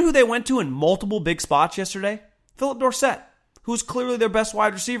 Because you know who they went to in multiple big spots yesterday? Philip Dorsett, who was clearly their best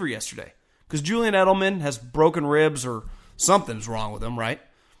wide receiver yesterday. Because Julian Edelman has broken ribs or something's wrong with him, right?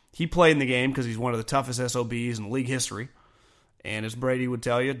 He played in the game because he's one of the toughest SOBs in league history. And as Brady would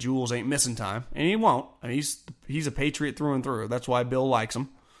tell you, Jules ain't missing time. And he won't. I mean, he's a Patriot through and through. That's why Bill likes him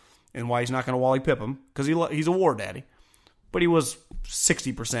and why he's not going to Wally Pipp him, because he's a war daddy. But he was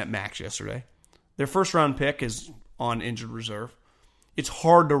 60% max yesterday. Their first-round pick is on injured reserve. It's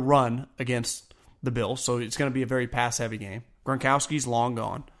hard to run against the Bills, so it's going to be a very pass-heavy game. Gronkowski's long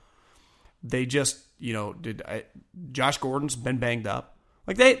gone. They just, Josh Gordon's been banged up.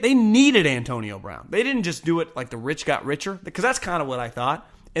 Like, they needed Antonio Brown. They didn't just do it like the rich got richer, because that's kind of what I thought.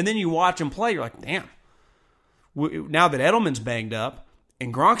 And then you watch him play, you're like, damn. Now that Edelman's banged up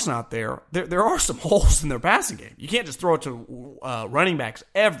and Gronk's not there are some holes in their passing game. You can't just throw it to running backs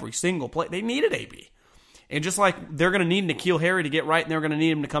every single play. They needed AB. And just like they're going to need N'Keal Harry to get right, and they're going to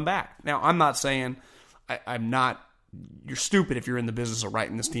need him to come back. Now, I'm not saying you're stupid if you're in the business of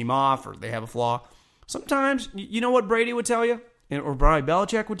writing this team off or they have a flaw. Sometimes, you know what Brady would tell you, or Brian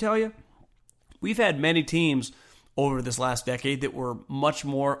Belichick would tell you? We've had many teams over this last decade that were much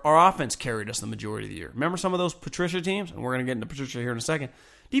more, our offense carried us the majority of the year. Remember some of those Patricia teams? And we're going to get into Patricia here in a second.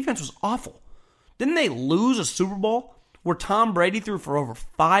 Defense was awful. Didn't they lose a Super Bowl where Tom Brady threw for over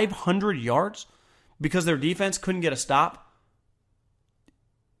 500 yards? Because their defense couldn't get a stop.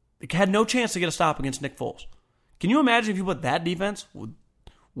 It had no chance to get a stop against Nick Foles. Can you imagine if you put that defense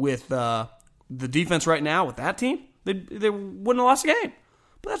with the defense right now with that team? They wouldn't have lost the game.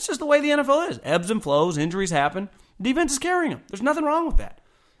 But that's just the way the NFL is. Ebbs and flows, injuries happen. Defense is carrying them. There's nothing wrong with that.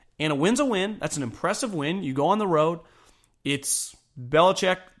 And a win's a win. That's an impressive win. You go on the road. It's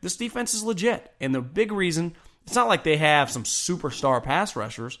Belichick. This defense is legit. And the big reason, it's not like they have some superstar pass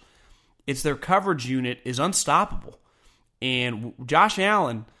rushers. It's their coverage unit is unstoppable. And Josh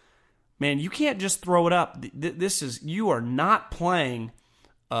Allen, man, you can't just throw it up. You are not playing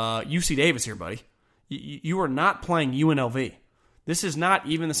UC Davis here, buddy. You are not playing UNLV. This is not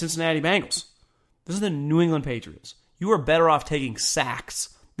even the Cincinnati Bengals. This is the New England Patriots. You are better off taking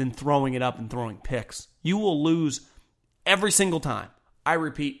sacks than throwing it up and throwing picks. You will lose every single time. I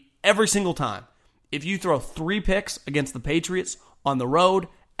repeat, every single time. If you throw 3 picks against the Patriots on the road,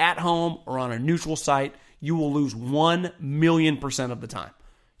 at home, or on a neutral site, you will lose 1,000,000% of the time.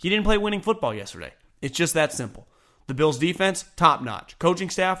 He didn't play winning football yesterday. It's just that simple. The Bills' defense, top-notch. Coaching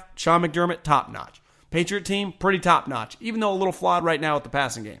staff, Sean McDermott, top-notch. Patriot team, pretty top-notch, even though a little flawed right now with the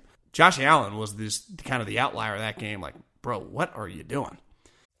passing game. Josh Allen was this kind of the outlier of that game. Like, bro, what are you doing?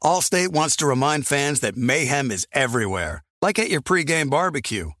 Allstate wants to remind fans that mayhem is everywhere, like at your pregame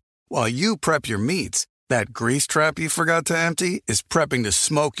barbecue. While you prep your meats, that grease trap you forgot to empty is prepping to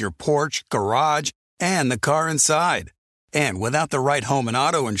smoke your porch, garage, and the car inside. And without the right home and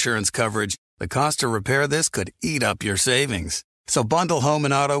auto insurance coverage, the cost to repair this could eat up your savings. So bundle home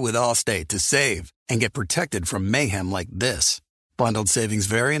and auto with Allstate to save and get protected from mayhem like this. Bundled savings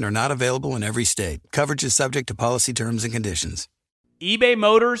vary and are not available in every state. Coverage is subject to policy terms and conditions. eBay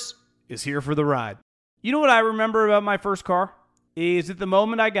Motors is here for the ride. You know what I remember about my first car? Is at the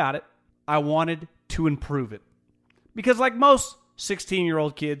moment I got it, I wanted to improve it. Because like most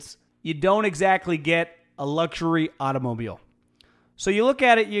 16-year-old kids, you don't exactly get a luxury automobile. So you look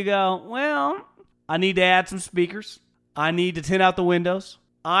at it, you go, well, I need to add some speakers. I need to tint out the windows.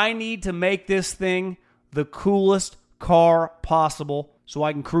 I need to make this thing the coolest car possible so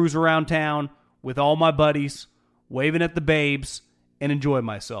I can cruise around town with all my buddies, waving at the babes, and enjoy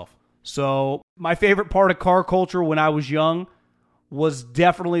myself. So my favorite part of car culture when I was young was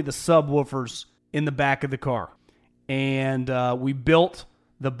definitely the subwoofers in the back of the car. And we built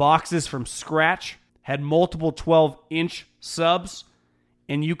The boxes from scratch had multiple 12-inch subs,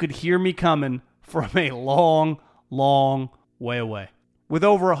 and you could hear me coming from a long, long way away. With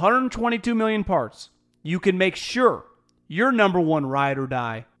over 122 million parts, you can make sure your number one ride or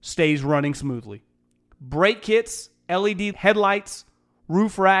die stays running smoothly. Brake kits, LED headlights,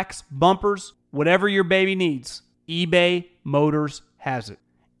 roof racks, bumpers, whatever your baby needs, eBay Motors has it.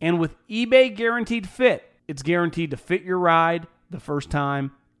 And with eBay Guaranteed Fit, it's guaranteed to fit your ride the first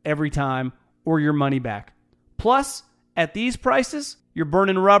time, every time, or your money back. Plus, at these prices, you're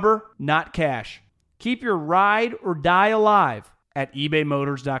burning rubber, not cash. Keep your ride or die alive at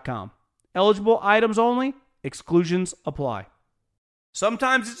ebaymotors.com. Eligible items only. Exclusions apply.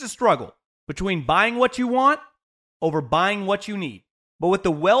 Sometimes it's a struggle between buying what you want over buying what you need. But with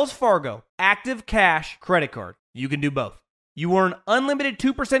the Wells Fargo Active Cash credit card, you can do both. You earn unlimited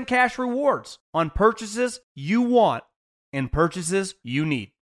 2% cash rewards on purchases you want and purchases you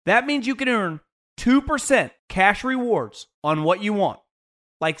need. That means you can earn 2% cash rewards on what you want,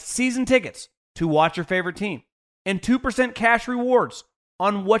 like season tickets to watch your favorite team, and 2% cash rewards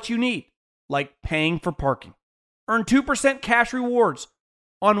on what you need, like paying for parking. Earn 2% cash rewards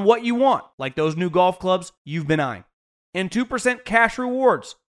on what you want, like those new golf clubs you've been eyeing, and 2% cash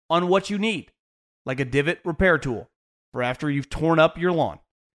rewards on what you need, like a divot repair tool for after you've torn up your lawn.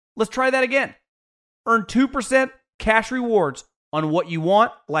 Let's try that again. Earn 2% cash rewards on what you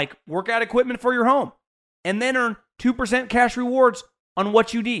want, like workout equipment for your home, and then earn 2% cash rewards on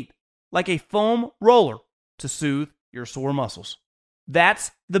what you need, like a foam roller to soothe your sore muscles.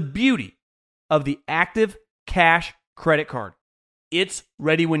 That's the beauty of the Active Cash credit card. It's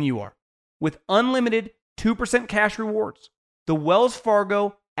ready when you are. With unlimited 2% cash rewards, the Wells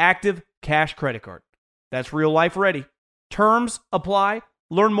Fargo Active Cash credit card. That's real life ready. Terms apply.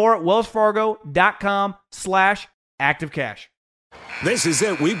 Learn more at wellsfargo.com/activecash. This is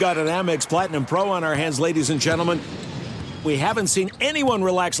it. We've got an Amex Platinum Pro on our hands, ladies and gentlemen. We haven't seen anyone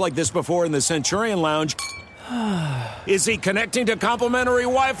relax like this before in the Centurion Lounge. Is he connecting to complimentary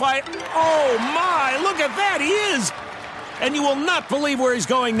Wi-Fi? Oh, my! Look at that! He is! And you will not believe where he's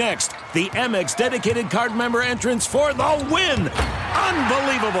going next. The Amex dedicated card member entrance for the win!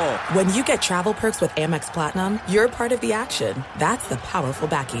 Unbelievable! When you get travel perks with Amex Platinum, you're part of the action. That's the powerful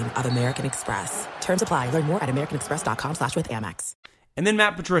backing of American Express. Terms apply. Learn more at americanexpress.com/withAmex. And then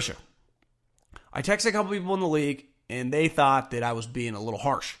Matt Patricia. I texted a couple people in the league, and they thought that I was being a little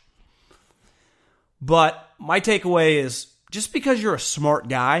harsh. But my takeaway is, just because you're a smart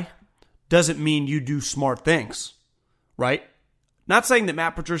guy doesn't mean you do smart things, right? Not saying that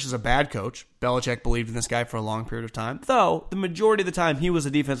Matt Patricia's a bad coach. Belichick believed in this guy for a long period of time, though the majority of the time he was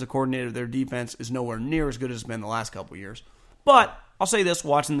a defensive coordinator. Their defense is nowhere near as good as it's been the last couple of years. But I'll say this,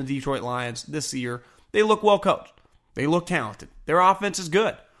 watching the Detroit Lions this year, they look well coached. They look talented. Their offense is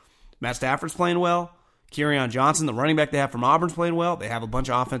good. Matt Stafford's playing well. Kerryon Johnson, the running back they have from Auburn's playing well. They have a bunch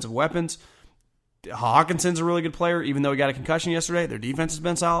of offensive weapons. Hawkinson's a really good player, even though he got a concussion yesterday. Their defense has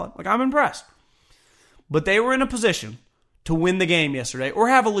been solid. I'm impressed. But they were in a position to win the game yesterday, or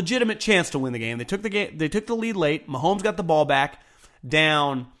have a legitimate chance to win the game. They took the lead late. Mahomes got the ball back,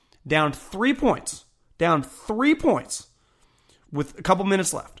 down 3 points. Down 3 points with a couple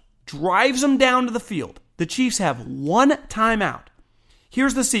minutes left. Drives them down to the field. The Chiefs have one timeout.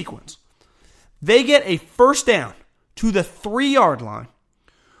 Here's the sequence. They get a first down to the 3-yard line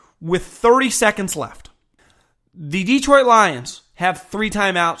with 30 seconds left. The Detroit Lions have 3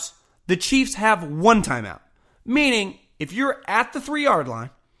 timeouts. The Chiefs have 1 timeout. Meaning, if you're at the 3-yard line,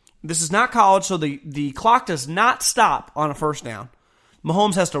 this is not college, so the clock does not stop on a first down.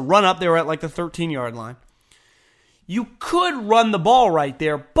 Mahomes has to run up. They were at the 13-yard line. You could run the ball right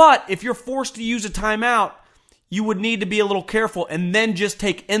there, but if you're forced to use a timeout, you would need to be a little careful and then just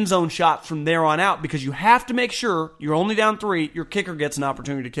take end zone shots from there on out, because you have to make sure you're only down 3, your kicker gets an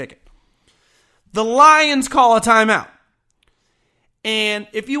opportunity to kick it. The Lions call a timeout. And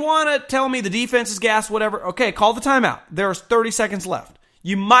if you want to tell me the defense is gassed, whatever, okay, call the timeout. There's 30 seconds left.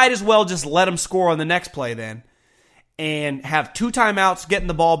 You might as well just let them score on the next play then and have 2 timeouts, getting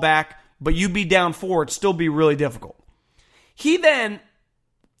the ball back, but you'd be down 4. It'd still be really difficult.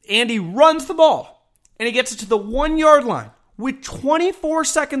 Andy runs the ball, and he gets it to the 1-yard line with 24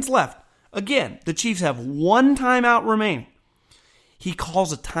 seconds left. Again, the Chiefs have 1 timeout remaining. He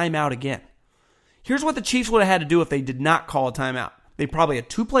calls a timeout again. Here's what the Chiefs would have had to do if they did not call a timeout. They probably had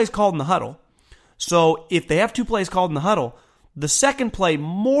 2 plays called in the huddle. So if they have 2 plays called in the huddle, the second play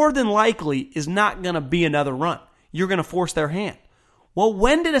more than likely is not going to be another run. You're going to force their hand. Well,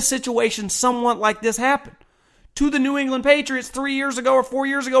 when did a situation somewhat like this happen? To the New England Patriots 3 years ago or 4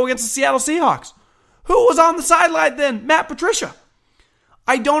 years ago against the Seattle Seahawks. Who was on the sideline then? Matt Patricia.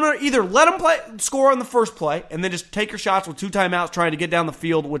 I don't either let them score on the first play and then just take your shots with 2 timeouts trying to get down the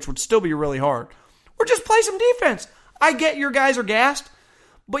field, which would still be really hard, or just play some defense. I get your guys are gassed,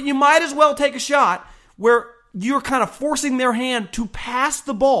 but you might as well take a shot where you're kind of forcing their hand to pass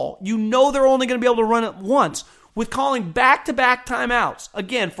the ball. You know they're only going to be able to run it once with calling back-to-back timeouts.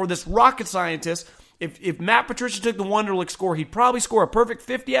 Again, for this rocket scientist, if Matt Patricia took the Wonderlic score, he'd probably score a perfect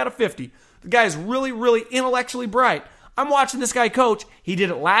 50 out of 50. The guy's really, really intellectually bright. I'm watching this guy coach. He did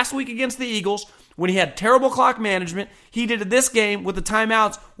it last week against the Eagles when he had terrible clock management. He did it this game with the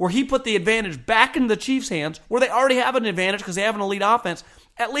timeouts where he put the advantage back into the Chiefs' hands, where they already have an advantage because they have an elite offense.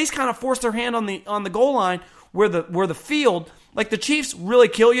 At least kind of force their hand on the goal line where the field, like the Chiefs really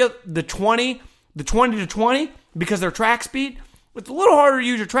kill you the 20 to 20 because their track speed. It's a little harder to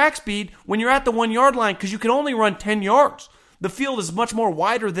use your track speed when you're at the 1 yard line because you can only run 10 yards. The field is much more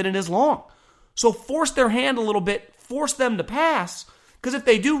wider than it is long. So force their hand a little bit, force them to pass, because if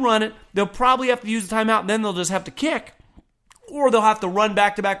they do run it, they'll probably have to use the timeout and then they'll just have to kick. Or they'll have to run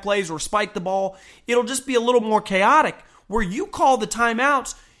back-to-back plays or spike the ball. It'll just be a little more chaotic. Where you call the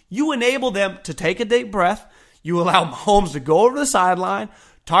timeouts, you enable them to take a deep breath. You allow Mahomes to go over the sideline,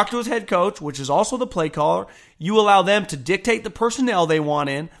 talk to his head coach, which is also the play caller. You allow them to dictate the personnel they want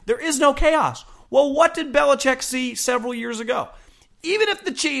in. There is no chaos. Well, what did Belichick see several years ago? Even if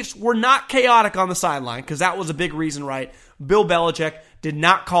the Chiefs were not chaotic on the sideline, because that was a big reason, right? Bill Belichick did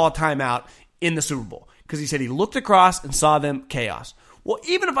not call a timeout in the Super Bowl because he said he looked across and saw them chaos. Well,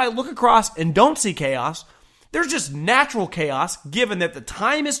 even if I look across and don't see chaos, there's just natural chaos given that the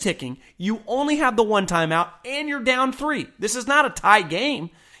time is ticking, you only have the 1 timeout, and you're down 3. This is not a tie game.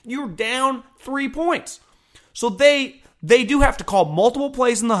 You're down 3 points. So they do have to call multiple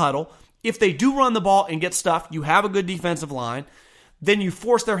plays in the huddle. If they do run the ball and get stuffed, you have a good defensive line. Then you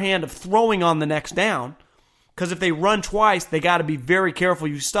force their hand of throwing on the next down. Because if they run twice, they got to be very careful.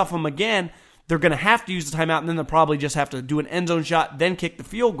 You stuff them again, they're going to have to use the timeout, and then they'll probably just have to do an end zone shot, then kick the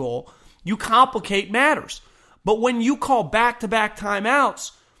field goal. You complicate matters. But when you call back-to-back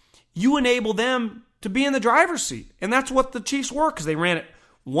timeouts, you enable them to be in the driver's seat. And that's what the Chiefs were, because they ran it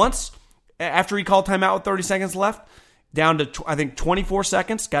once after he called timeout with 30 seconds left, down to, I think, 24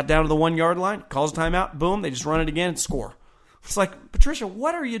 seconds, got down to the 1 yard line, calls timeout, boom, they just run it again and score. It's like, Patricia,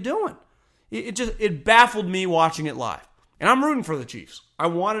 what are you doing? It baffled me watching it live. And I'm rooting for the Chiefs. I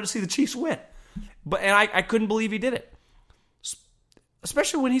wanted to see the Chiefs win. And I couldn't believe he did it.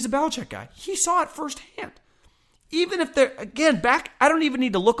 Especially when he's a Belichick guy. He saw it firsthand. Even if they're, again, back, I don't even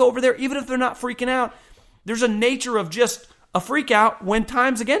need to look over there. Even if they're not freaking out, there's a nature of just a freak out when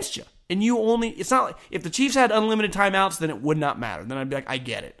time's against you. And it's not like, if the Chiefs had unlimited timeouts, then it would not matter. Then I'd be like, I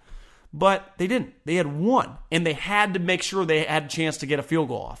get it. But they didn't. They had 1, and they had to make sure they had a chance to get a field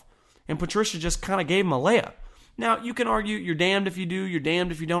goal off. And Patricia just kind of gave them a layup. Now, you can argue you're damned if you do, you're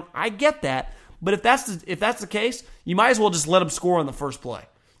damned if you don't. I get that. But if that's the case, you might as well just let them score on the first play.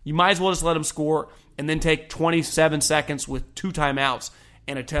 You might as well just let them score and then take 27 seconds with 2 timeouts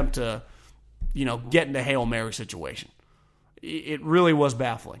and attempt to, get into a Hail Mary situation. It really was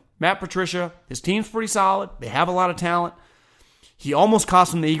baffling. Matt Patricia, his team's pretty solid. They have a lot of talent. He almost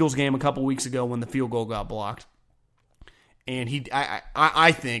cost them the Eagles game a couple weeks ago when the field goal got blocked. And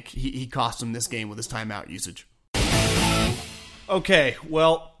I think he cost him this game with his timeout usage. Okay,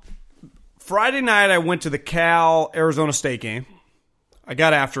 well, Friday night I went to the Cal-Arizona State game. I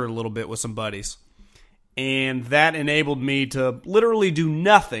got after it a little bit with some buddies. And that enabled me to literally do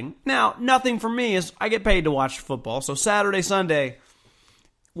nothing. Now, nothing for me is I get paid to watch football. So Saturday, Sunday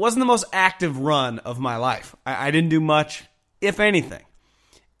wasn't the most active run of my life. I didn't do much, if anything.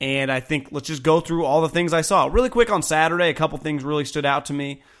 And I think let's just go through all the things I saw. Really quick on Saturday, a couple things really stood out to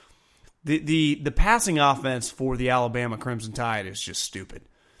me. The passing offense for the Alabama Crimson Tide is just stupid.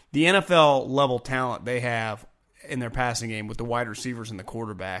 The NFL level talent they have in their passing game with the wide receivers and the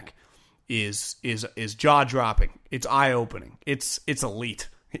quarterback is jaw-dropping. It's eye-opening. It's elite.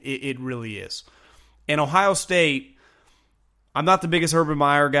 It really is. And Ohio State, I'm not the biggest Urban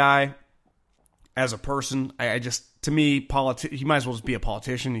Meyer guy as a person. I just, to me, he might as well just be a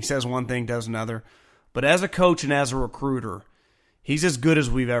politician. He says one thing, does another. But as a coach and as a recruiter, he's as good as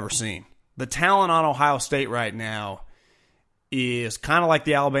we've ever seen. The talent on Ohio State right now is kind of like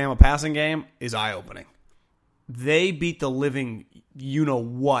the Alabama passing game, is eye-opening. They beat the living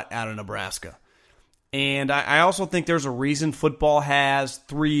you-know-what out of Nebraska. And I also think there's a reason football has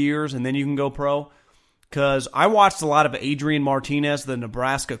 3 years and then you can go pro. Because I watched a lot of Adrian Martinez, the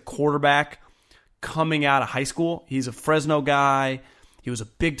Nebraska quarterback, coming out of high school. He's a Fresno guy. He was a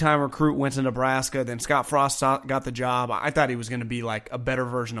big-time recruit, went to Nebraska. Then Scott Frost got the job. I thought he was going to be like a better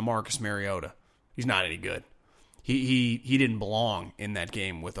version of Marcus Mariota. He's not any good. He didn't belong in that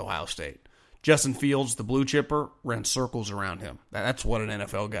game with Ohio State. Justin Fields, the blue chipper, ran circles around him. That's what an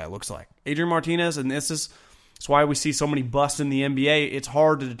NFL guy looks like. Adrian Martinez, and that's why we see so many busts in the NBA. It's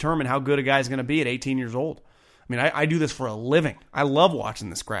hard to determine how good a guy's going to be at 18 years old. I mean, I do this for a living. I love watching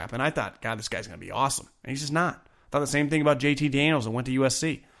this crap, and I thought, God, this guy's going to be awesome. And he's just not. I thought the same thing about JT Daniels that went to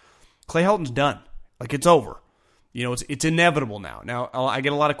USC. Clay Helton's done. Like, it's over. You know, it's inevitable now. Now, I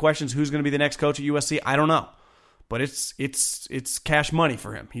get a lot of questions. Who's going to be the next coach at USC? I don't know. But it's cash money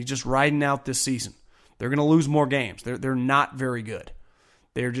for him. He's just riding out this season. They're going to lose more games. They're not very good.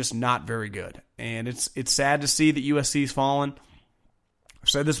 They're just not very good. And it's sad to see that USC's fallen. I've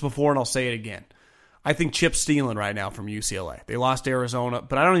said this before and I'll say it again. I think Chip's stealing right now from UCLA. They lost to Arizona,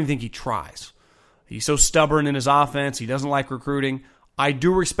 but I don't even think he tries. He's so stubborn in his offense. He doesn't like recruiting. I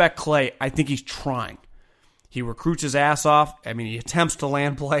do respect Clay. I think he's trying. He recruits his ass off. I mean, he attempts to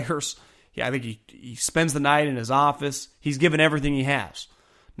land players. Yeah, I think he spends the night in his office. He's given everything he has.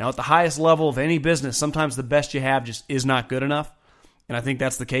 Now, at the highest level of any business, sometimes the best you have just is not good enough. And I think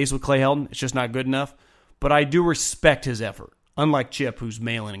that's the case with Clay Helton. It's just not good enough. But I do respect his effort, unlike Chip, who's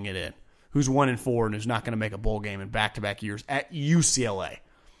mailing it in, who's 1-4 and who's not going to make a bowl game in back-to-back years at UCLA.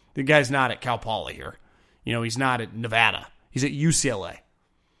 The guy's not at Cal Poly here. You know, he's not at Nevada. He's at UCLA.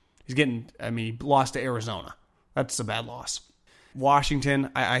 He lost to Arizona. That's a bad loss.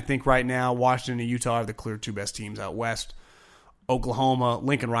 Washington, I think right now, Washington and Utah are the clear two best teams out west. Oklahoma,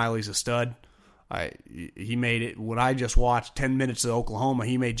 Lincoln Riley's a stud. He made it, what I just watched, 10 minutes of Oklahoma,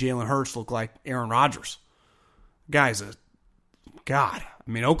 he made Jalen Hurts look like Aaron Rodgers. Guy's a god. I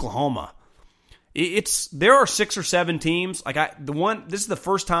mean, Oklahoma, there are 6 or 7 teams. This is the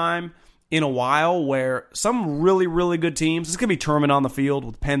first time in a while where some really, really good teams, it's going to be tournament on the field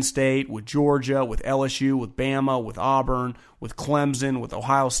with Penn State, with Georgia, with LSU, with Bama, with Auburn, with Clemson, with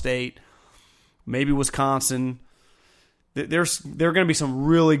Ohio State, maybe Wisconsin. There are going to be some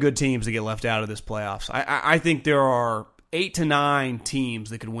really good teams that get left out of this playoffs. I think there are 8 to 9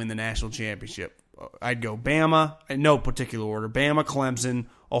 teams that could win the national championship. I'd go Bama, in no particular order, Bama, Clemson,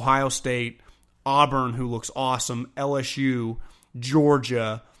 Ohio State, Auburn, who looks awesome, LSU,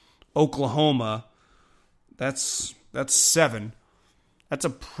 Georgia, Oklahoma. That's 7. That's a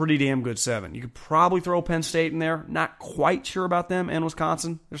pretty damn good 7. You could probably throw Penn State in there. Not quite sure about them, and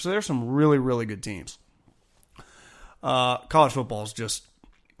Wisconsin. So there's some really, really good teams. College football is just.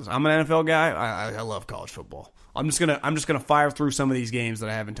 I'm an NFL guy. I love college football. I'm just gonna fire through some of these games that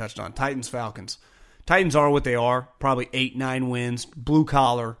I haven't touched on. Titans, Falcons. Titans are what they are. Probably 8-9 wins. Blue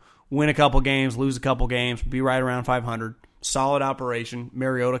collar. Win a couple games. Lose a couple games. Be right around 500. Solid operation.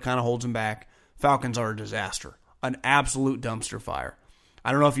 Mariota kind of holds them back. Falcons are a disaster. An absolute dumpster fire.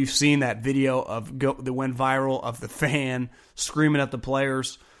 I don't know if you've seen that video that went viral of the fan screaming at the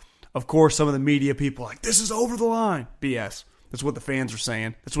players. Of course, some of the media people are like, this is over the line. BS. That's what the fans are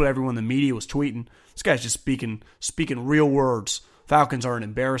saying. That's what everyone in the media was tweeting. This guy's just speaking real words. Falcons are an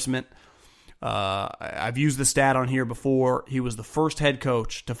embarrassment. I've used the stat on here before. He was the first head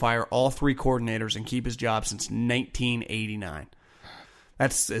coach to fire all 3 coordinators and keep his job since 1989.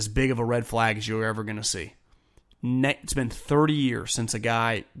 That's as big of a red flag as you're ever going to see. It's been 30 years since a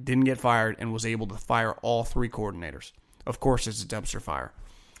guy didn't get fired and was able to fire all 3 coordinators. Of course, it's a dumpster fire.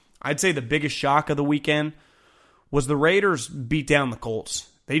 I'd say the biggest shock of the weekend was the Raiders beat down the Colts.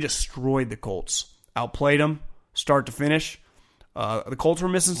 They destroyed the Colts. Outplayed them, start to finish. The Colts were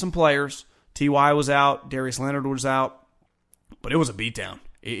missing some players. T.Y. was out. Darius Leonard was out. But it was a beatdown.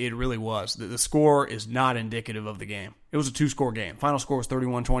 It really was. The score is not indicative of the game. It was a 2-score game. Final score was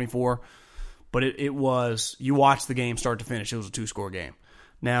 31-24. But it was, you watched the game start to finish. It was a 2-score game.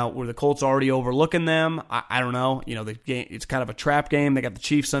 Now, were the Colts already overlooking them? I don't know. You know, the game, it's kind of a trap game. They got the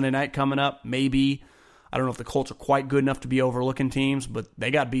Chiefs Sunday night coming up. Maybe. I don't know if the Colts are quite good enough to be overlooking teams, but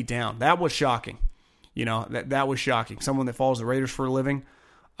they got beat down. That was shocking. You know, that was shocking. Someone that follows the Raiders for a living,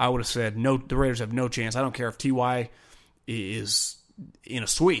 I would have said, no, the Raiders have no chance. I don't care if T.Y. is in a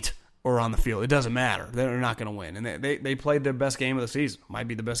suite or on the field. It doesn't matter. They're not going to win. And they played their best game of the season. Might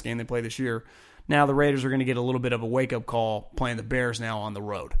be the best game they play this year. Now the Raiders are going to get a little bit of a wake-up call playing the Bears now on the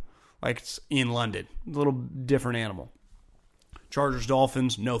road. Like it's in London. A little different animal. Chargers,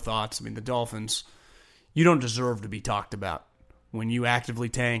 Dolphins, no thoughts. I mean, the Dolphins, you don't deserve to be talked about. When you actively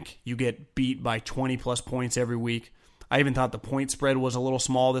tank, you get beat by 20-plus points every week. I even thought the point spread was a little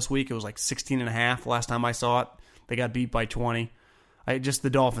small this week. It was like 16.5 last time I saw it. They got beat by 20. The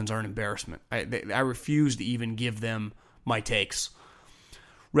Dolphins are an embarrassment. I refuse to even give them my takes.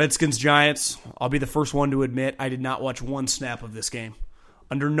 Redskins, Giants, I'll be the first one to admit I did not watch one snap of this game.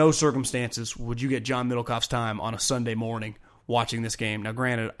 Under no circumstances would you get John Middlecoff's time on a Sunday morning watching this game. Now,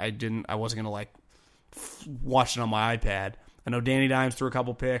 granted, I wasn't going to watched it on my iPad. I know Danny Dimes threw a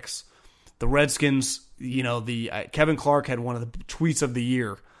couple picks. The Redskins, Kevin Clark had one of the tweets of the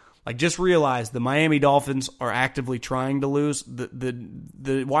year. Like, just realize the Miami Dolphins are actively trying to lose.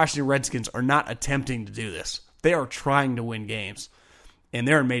 The Washington Redskins are not attempting to do this. They are trying to win games, and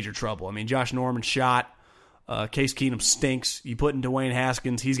they're in major trouble. I mean, Josh Norman shot. Case Keenum stinks. You put in Dwayne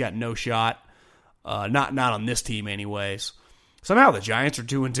Haskins, he's got no shot. Not on this team, anyways. Somehow the Giants are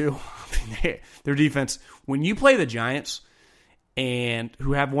 2-2. I mean, their defense. When you play the Giants, and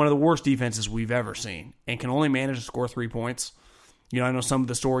who have one of the worst defenses we've ever seen, and can only manage to score 3 points. I know some of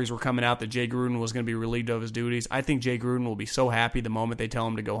the stories were coming out that Jay Gruden was going to be relieved of his duties. I think Jay Gruden will be so happy the moment they tell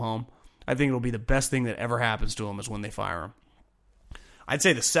him to go home. I think it'll be the best thing that ever happens to him is when they fire him. I'd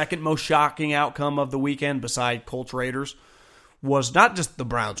say the second most shocking outcome of the weekend, beside Colts Raiders, was not just the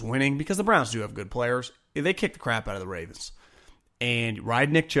Browns winning, because the Browns do have good players. They kicked the crap out of the Ravens. And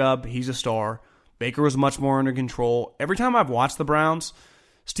ride Nick Chubb, he's a star. Baker was much more under control. Every time I've watched the Browns,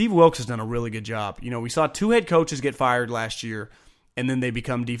 Steve Wilks has done a really good job. We saw 2 head coaches get fired last year, and then they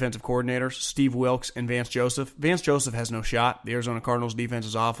become defensive coordinators, Steve Wilks and Vance Joseph. Vance Joseph has no shot. The Arizona Cardinals' defense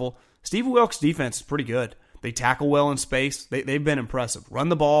is awful. Steve Wilks' defense is pretty good. They tackle well in space. They've been impressive. Run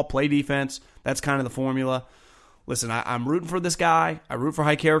the ball, play defense. That's kind of the formula. Listen, I'm rooting for this guy. I root for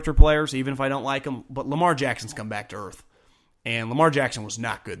high-character players, even if I don't like them. But Lamar Jackson's come back to earth. And Lamar Jackson was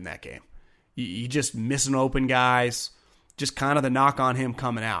not good in that game. You just missing open guys. Just kind of the knock on him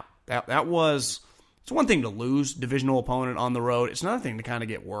coming out. It's one thing to lose divisional opponent on the road. It's another thing to kind of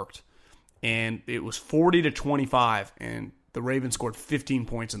get worked. And it was 40-25, and the Ravens scored 15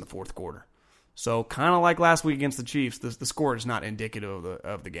 points in the fourth quarter. So kind of like last week against the Chiefs, the score is not indicative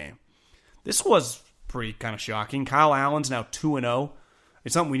of the game. This was pretty kind of shocking. Kyle Allen's now 2-0.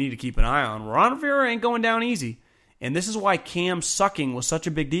 It's something we need to keep an eye on. Ron Rivera ain't going down easy. And this is why Cam sucking was such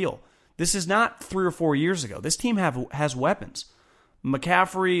a big deal. This is not 3 or 4 years ago. This team has weapons.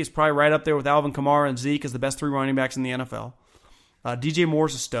 McCaffrey is probably right up there with Alvin Kamara and Zeke as the best 3 running backs in the NFL. DJ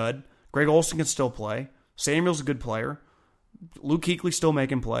Moore's a stud. Greg Olsen can still play. Samuel's a good player. Luke Kuechly's still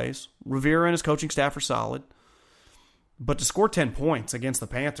making plays. Rivera and his coaching staff are solid. But to score 10 points against the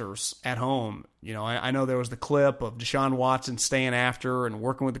Panthers at home, I know there was the clip of Deshaun Watson staying after and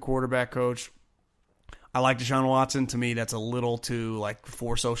working with the quarterback coach. I like Deshaun Watson. To me, that's a little too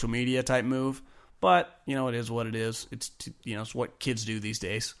for social media type move. But, it is what it is. It's what kids do these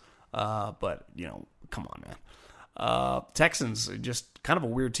days. But, come on, man. Texans are just kind of a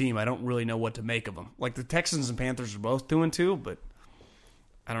weird team. I don't really know what to make of them. The Texans and Panthers are both 2-2, but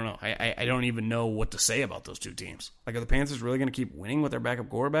I don't know. I don't even know what to say about those two teams. Are the Panthers really going to keep winning with their backup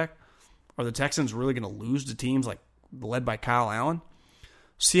quarterback? Are the Texans really going to lose to teams led by Kyle Allen?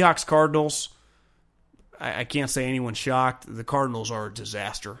 Seahawks, Cardinals, I can't say anyone's shocked. The Cardinals are a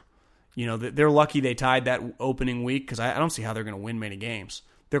disaster. They're lucky they tied that opening week because I don't see how they're going to win many games.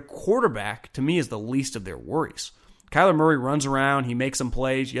 Their quarterback, to me, is the least of their worries. Kyler Murray runs around. He makes some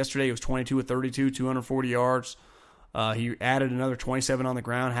plays. Yesterday, he was 22-32, 240 yards. He added another 27 on the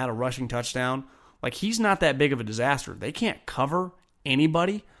ground, had a rushing touchdown. He's not that big of a disaster. They can't cover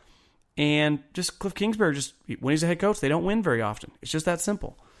anybody. And just Cliff Kingsbury, when he's a head coach, they don't win very often. It's just that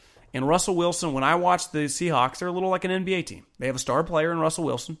simple. And Russell Wilson, when I watch the Seahawks, they're a little like an NBA team. They have a star player in Russell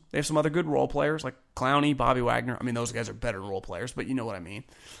Wilson. They have some other good role players like Clowney, Bobby Wagner. I mean, those guys are better role players, but you know what I mean.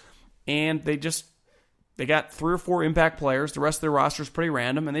 And they got 3 or 4 impact players. The rest of their roster is pretty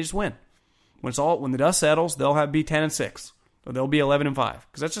random, and they just win. When the dust settles, they'll be 10-6, or they'll be 11-5,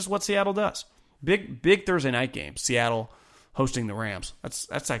 because that's just what Seattle does. Big Thursday night games. Seattle hosting the Rams.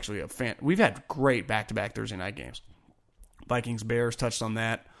 That's actually a fan. We've had great back-to-back Thursday night games. Vikings Bears touched on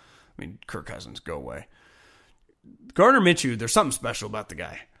that. I mean, Kirk Cousins, go away. Gardner Minshew, there's something special about the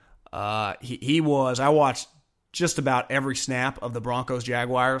guy. I watched just about every snap of the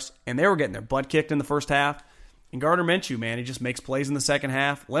Broncos-Jaguars, and they were getting their butt kicked in the first half. And Gardner Minshew, man, he just makes plays in the second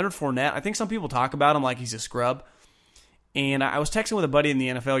half. Leonard Fournette, I think some people talk about him like he's a scrub. And I was texting with a buddy in the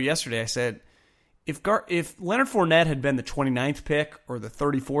NFL yesterday. I said, if Leonard Fournette had been the 29th pick or the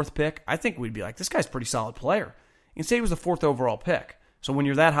 34th pick, I think we'd be like, this guy's a pretty solid player. Instead, he was the 4th overall pick. So when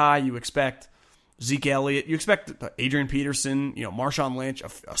you're that high, you expect Zeke Elliott, you expect Adrian Peterson, Marshawn Lynch, a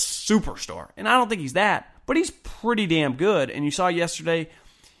superstar. And I don't think he's that, but he's pretty damn good. And you saw yesterday,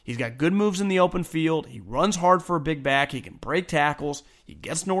 he's got good moves in the open field. He runs hard for a big back. He can break tackles. He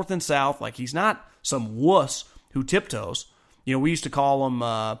gets north and south. He's not some wuss who tiptoes. We used to call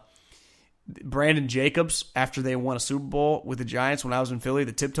him Brandon Jacobs after they won a Super Bowl with the Giants when I was in Philly,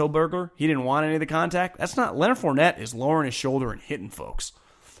 the tiptoe burglar. He didn't want any of the contact. That's not Leonard Fournette is lowering his shoulder and hitting folks.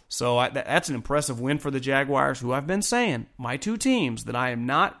 So that's an impressive win for the Jaguars, who I've been saying, my two teams that I am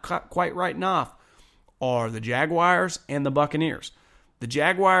not quite writing off are the Jaguars and the Buccaneers. The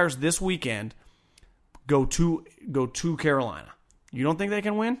Jaguars this weekend go to Carolina. You don't think they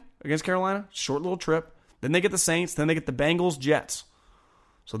can win against Carolina? Short little trip. Then they get the Saints. Then they get the Bengals, Jets.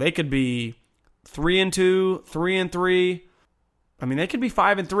 So they could be 3-2, 3-3. I mean, they could be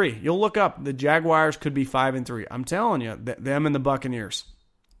 5-3. You'll look up. The Jaguars could be 5-3. I'm telling you, them and the Buccaneers.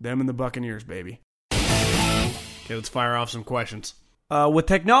 Them and the Buccaneers, baby. Okay, let's fire off some questions. With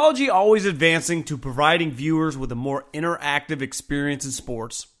technology always advancing to providing viewers with a more interactive experience in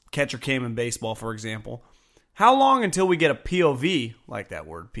sports, catcher cam in baseball, for example, how long until we get a POV, like that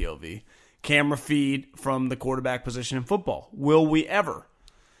word, POV, camera feed from the quarterback position in football? Will we ever?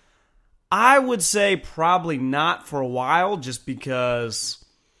 I would say probably not for a while, just because,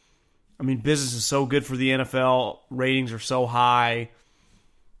 I mean, business is so good for the NFL. Ratings are so high.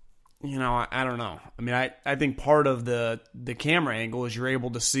 You know, I don't know. I mean, I think part of the camera angle is you're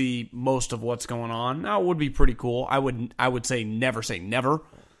able to see most of what's going on. Now, it would be pretty cool. I would say never say never.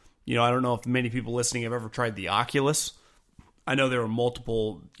 You know, I don't know if many people listening have ever tried the Oculus. I know there are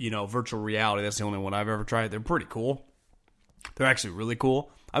multiple, virtual reality. That's the only one I've ever tried. They're pretty cool. They're actually really cool.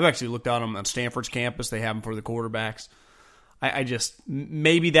 I've actually looked at them on Stanford's campus. They have them for the quarterbacks. I just,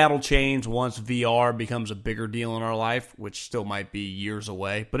 maybe that'll change once VR becomes a bigger deal in our life, which still might be years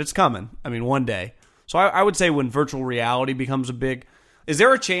away, but it's coming. I mean, one day. So I would say when virtual reality becomes a big, is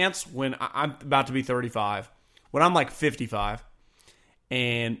there a chance when I'm about to be 35, when I'm like 55,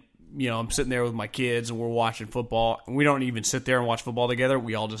 and, I'm sitting there with my kids and we're watching football, and we don't even sit there and watch football together.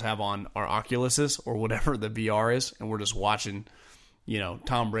 We all just have on our Oculuses or whatever the VR is, and we're just watching.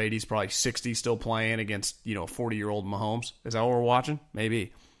 Tom Brady's probably 60 still playing against, 40-year-old Mahomes. Is that what we're watching?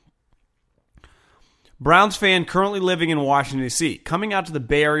 Maybe. Browns fan currently living in Washington, D.C., coming out to the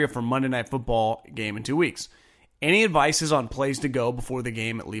Bay Area for Monday Night Football game in 2 weeks. Any advices on plays to go before the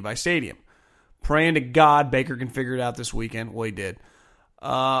game at Levi Stadium? Praying to God Baker can figure it out this weekend. Well, he did.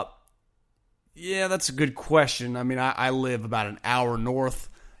 Yeah, that's a good question. I mean, I live about an hour north.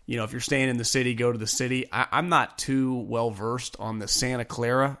 If you're staying in the city, go to the city. I'm not too well-versed on the Santa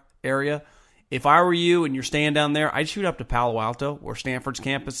Clara area. If I were you and you're staying down there, I'd shoot up to Palo Alto, where Stanford's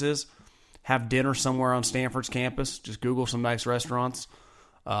campus is. Have dinner somewhere on Stanford's campus. Just Google some nice restaurants.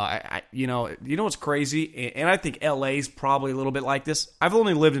 You know what's crazy? And I think LA's probably a little bit like this. I've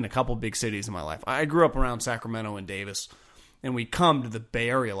only lived in a couple big cities in my life. I grew up around Sacramento and Davis, and we come to the Bay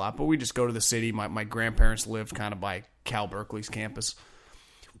Area a lot, but we just go to the city. My grandparents lived kind of by Cal Berkeley's campus.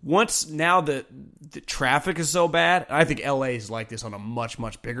 Once now the traffic is so bad, I think LA is like this on a much,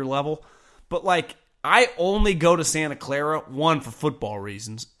 much bigger level. But I only go to Santa Clara, one, for football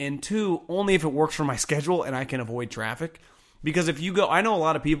reasons, and two, only if it works for my schedule and I can avoid traffic. Because if you go, I know a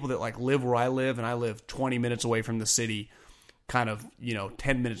lot of people that live where I live, and I live 20 minutes away from the city, kind of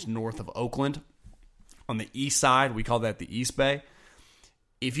 10 minutes north of Oakland. On the east side, we call that the East Bay.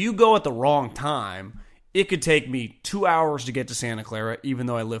 If you go at the wrong time, it could take me 2 hours to get to Santa Clara, even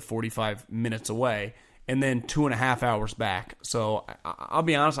though I live 45 minutes away, and then 2.5 hours back. So I'll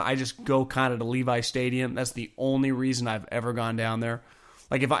be honest, I just go kind of to Levi Stadium. That's the only reason I've ever gone down there.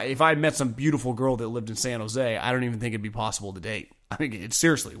 If I met some beautiful girl that lived in San Jose, I don't even think it'd be possible to date. I mean,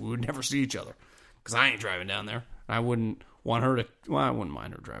 seriously, we would never see each other because I ain't driving down there. I wouldn't want her to. Well, I wouldn't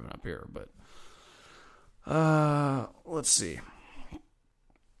mind her driving up here, but let's see.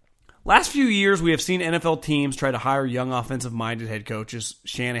 Last few years, we have seen NFL teams try to hire young offensive-minded head coaches,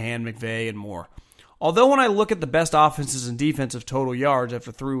 Shanahan, McVay, and more. Although when I look at the best offenses and defensive total yards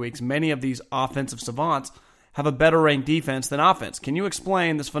after 3 weeks, many of these offensive savants have a better ranked defense than offense. Can you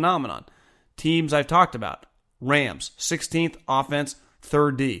explain this phenomenon? Teams I've talked about. Rams, 16th offense,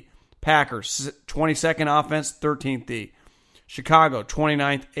 3rd D. Packers, 22nd offense, 13th D. Chicago,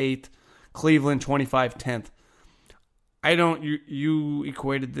 29th, 8th. Cleveland, 25th, 10th. You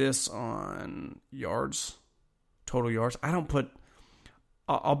equated this on yards, total yards. I don't put,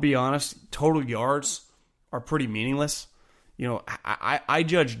 I'll be honest, total yards are pretty meaningless. I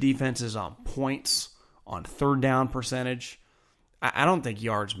judge defenses on points, on third down percentage. I don't think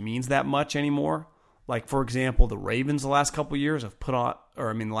yards means that much anymore. For example, the Ravens the last couple years have the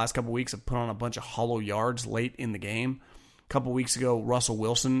last couple weeks have put on a bunch of hollow yards late in the game. A couple weeks ago, Russell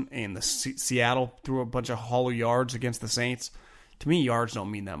Wilson and the Seattle threw a bunch of hollow yards against the Saints. To me, yards don't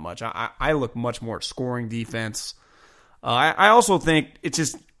mean that much. I look much more at scoring defense. I also think it's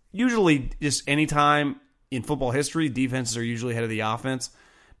just usually just any time in football history, defenses are usually ahead of the offense.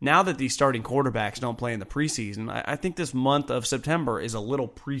 Now that these starting quarterbacks don't play in the preseason, I think this month of September is a little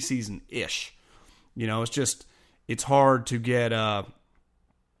preseason-ish. It's hard to get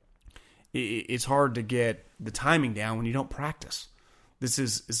the timing down when you don't practice.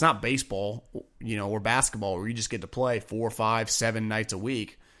 It's not baseball, or basketball where you just get to play 4, 5, 7 nights a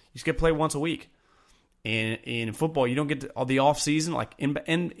week. You just get to play once a week. And in football, you don't get all the off season. Like in the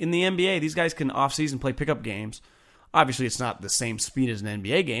NBA, these guys can off season play pickup games. Obviously, it's not the same speed as an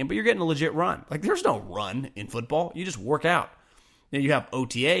NBA game, but you're getting a legit run. Like there's no run in football. You just work out. You have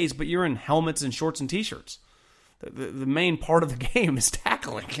OTAs, but you're in helmets and shorts and t-shirts. The main part of the game is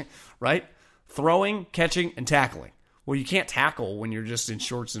tackling, right? Throwing, catching, and tackling. Well, you can't tackle when you're just in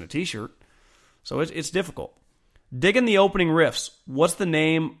shorts and a t-shirt. So it's difficult. Digging the opening riffs. What's the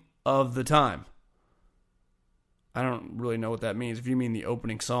name of the time? I don't really know what that means. If you mean the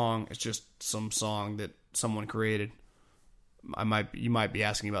opening song, it's just some song that someone created. You might be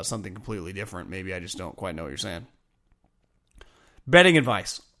asking about something completely different. Maybe I just don't quite know what you're saying. Betting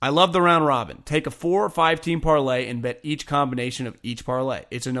advice. I love the round robin. Take a 4 or 5 team parlay and bet each combination of each parlay.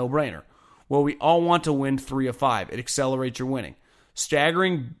 It's a no-brainer. Well, we all want to win 3 of 5. It accelerates your winning.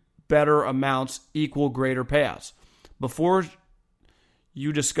 Staggering better amounts equal greater payouts. Before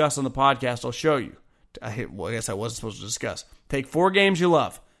you discuss on the podcast, I'll show you. I guess I wasn't supposed to discuss. Take 4 games you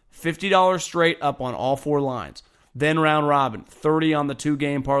love. $50 straight up on all 4 lines. Then round robin. 30 on the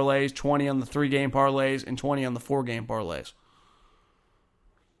 2-game parlays, 20 on the 3-game parlays, and 20 on the 4-game parlays.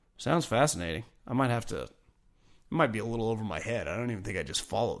 Sounds fascinating. It might be a little over my head. I don't even think I just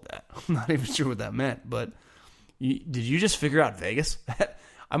followed that. I'm not even sure what that meant. But did you just figure out Vegas?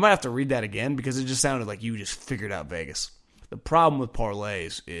 I might have to read that again because it just sounded like you just figured out Vegas. The problem with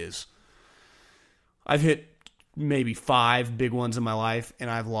parlays is I've hit maybe 5 big ones in my life,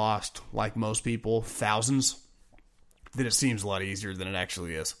 and I've lost, like most people, thousands. Then it seems a lot easier than it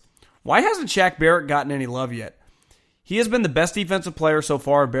actually is. Why hasn't Shaq Barrett gotten any love yet? He has been the best defensive player so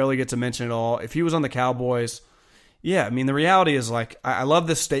far, barely gets a mention at all. If he was on the Cowboys, yeah, I mean, the reality is, like, I love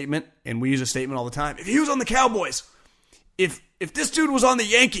this statement, and we use a statement all the time. If he was on the Cowboys, if this dude was on the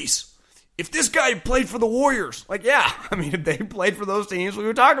Yankees, if this guy played for the Warriors, like, yeah, I mean, if they played for those teams, we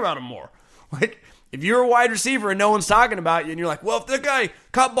would talk about him more. Like, if you're a wide receiver and no one's talking about you, and you're like, well, if that guy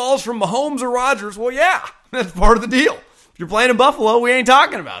caught balls from Mahomes or Rodgers, well, yeah, that's part of the deal. If you're playing in Buffalo, we ain't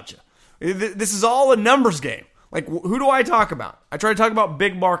talking about you. This is all a numbers game. Like, who do I talk about? I try to talk about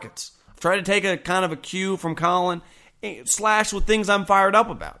big markets. I try to take a kind of a cue from Colin, slash with things I'm fired up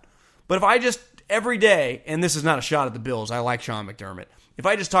about. But if I just, every day, and this is not a shot at the Bills, I like Sean McDermott. If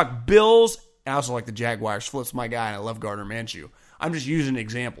I just talk Bills, I also like the Jaguars. Flip's my guy, and I love Gardner Minshew. I'm just using an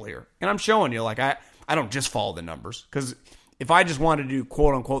example here. And I'm showing you, like, I don't just follow the numbers. Because if I just wanted to do,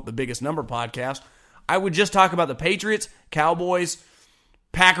 quote-unquote, the biggest number podcast, I would just talk about the Patriots, Cowboys,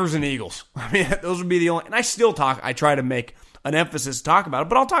 Packers, and Eagles. I mean, those would be the only... And I try to make an emphasis to talk about it,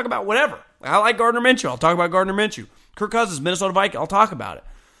 but I'll talk about whatever. I like Gardner Minshew. I'll talk about Gardner Minshew. Kirk Cousins, Minnesota Vikings, I'll talk about it.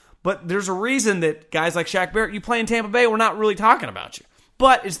 But there's a reason that guys like Shaq Barrett, you play in Tampa Bay, we're not really talking about you.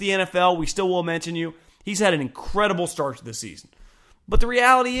 But it's the NFL. We still will mention you. He's had an incredible start to the season. But the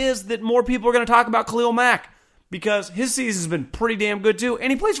reality is that more people are going to talk about Khalil Mack because his season's been pretty damn good too,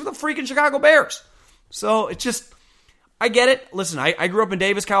 and he plays for the freaking Chicago Bears. So it's just... I get it. Listen, I grew up in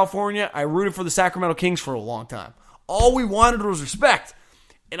Davis, California. I rooted for the Sacramento Kings for a long time. All we wanted was respect.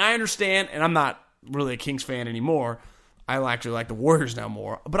 And I understand, and I'm not really a Kings fan anymore. I actually like the Warriors now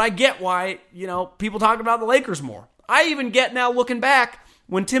more. But I get why, people talk about the Lakers more. I even get now, looking back,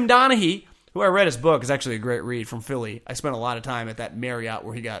 when Tim Donaghy, who I read his book, is actually a great read from Philly. I spent a lot of time at that Marriott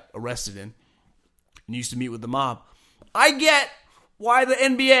where he got arrested in and used to meet with the mob. I get why the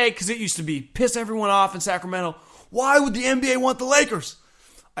NBA, because it used to be piss everyone off in Sacramento. Why would the NBA want the Lakers?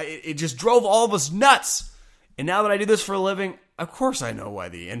 It just drove all of us nuts. And now that I do this for a living, of course I know why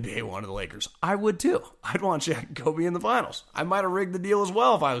the NBA wanted the Lakers. I would too. I'd want Shaq and Kobe in the finals. I might have rigged the deal as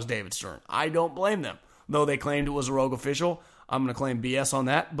well if I was David Stern. I don't blame them. Though they claimed it was a rogue official, I'm going to claim BS on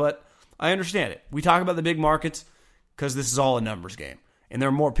that, but I understand it. We talk about the big markets because this is all a numbers game. And there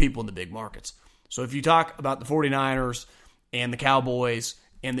are more people in the big markets. So if you talk about the 49ers and the Cowboys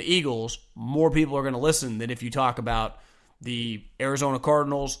and the Eagles, more people are going to listen than if you talk about the Arizona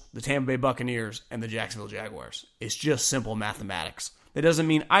Cardinals, the Tampa Bay Buccaneers, and the Jacksonville Jaguars. It's just simple mathematics. That doesn't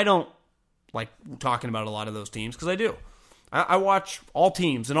mean I don't like talking about a lot of those teams, because I do. I watch all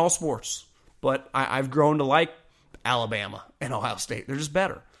teams in all sports, but I've grown to like Alabama and Ohio State. They're just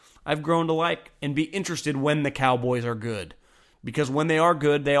better. I've grown to like and be interested when the Cowboys are good, because when they are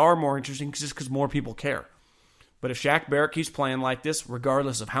good, they are more interesting just because more people care. But if Shaq Barrett keeps playing like this,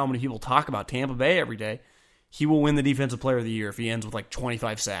 regardless of how many people talk about Tampa Bay every day, he will win the Defensive Player of the Year if he ends with like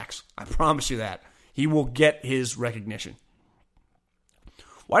 25 sacks. I promise you that. He will get his recognition.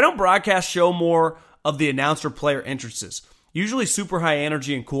 Why don't broadcasts show more of the announcer-player entrances? Usually super high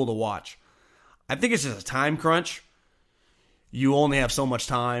energy and cool to watch. I think it's just a time crunch. you only have so much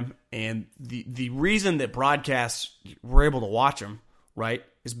time. And the reason that broadcasts were able to watch them, right,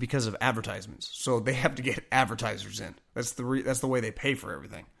 is because of advertisements. So they have to get advertisers in. That's the way they pay for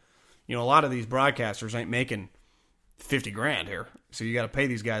everything. You know, a lot of these broadcasters ain't making $50,000 here, so you got to pay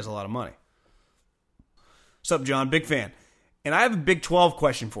these guys a lot of money. What's up, John? Big fan. And I have a Big 12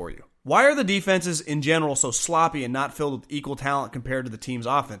 question for you. Why are the defenses in general so sloppy and not filled with equal talent compared to the team's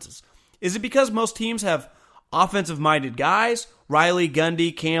offenses? Is it because most teams have offensive-minded guys? Riley,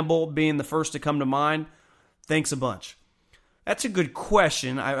 Gundy, Campbell being the first to come to mind? Thanks a bunch. That's a good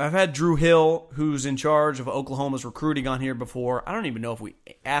question. I've had Drew Hill, who's in charge of Oklahoma's recruiting, on here before. I don't even know if we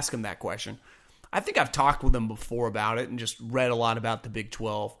ask him that question. I think I've talked with him before about it and just read a lot about the Big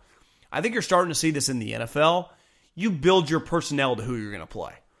 12. I think you're starting to see this in the NFL. You build your personnel to who you're going to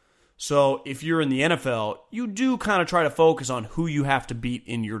play. So if you're in the NFL, you do kind of try to focus on who you have to beat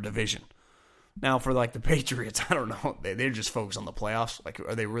in your division. Now, for like the Patriots, I don't know. They're just focused on the playoffs. Like,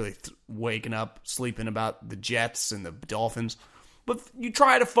 are they really waking up, sleeping about the Jets and the Dolphins? But you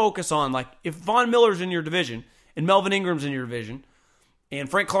try to focus on, like, if Von Miller's in your division and Melvin Ingram's in your division and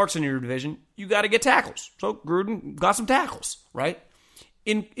Frank Clark's in your division, you got to get tackles. So Gruden got some tackles, right?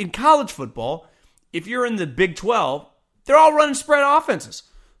 In college football, if you're in the Big 12, they're all running spread offenses.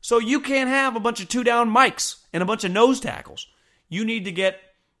 So you can't have a bunch of two-down Mikes and a bunch of nose tackles. You need to get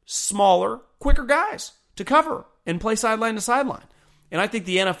smaller, quicker guys to cover and play sideline to sideline. And I think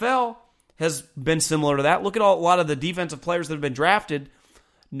the NFL has been similar to that. Look at a lot of the defensive players that have been drafted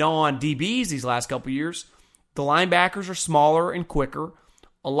non-DBs these last couple of years. The linebackers are smaller and quicker,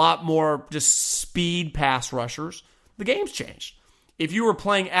 a lot more just speed pass rushers. The game's changed. If you were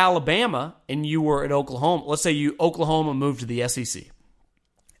playing Alabama and you were at Oklahoma, let's say Oklahoma moved to the SEC,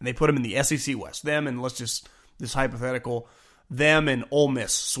 and they put them in the SEC West. Them and this hypothetical, them and Ole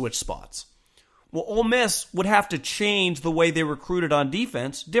Miss switch spots. Well, Ole Miss would have to change the way they recruited on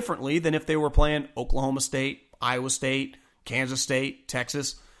defense differently than if they were playing Oklahoma State, Iowa State, Kansas State,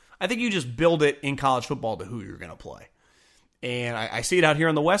 Texas. I think you just build it in college football to who you're going to play. And I see it out here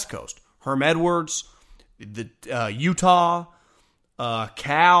on the West Coast. Herm Edwards, Utah,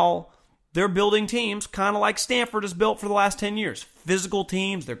 Cal, they're building teams kind of like Stanford has built for the last 10 years. Physical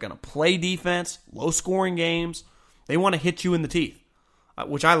teams, they're going to play defense, low-scoring games. They want to hit you in the teeth,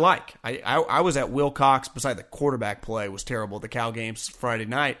 which I like. I was at Wilcox beside the quarterback play. It was terrible at the Cal games Friday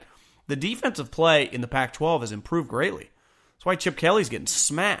night. The defensive play in the Pac-12 has improved greatly. That's why Chip Kelly's getting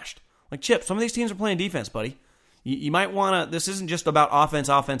smashed. Like, Chip, some of these teams are playing defense, buddy. You might want to, this isn't just about offense.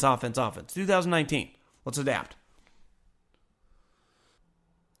 2019. Let's adapt.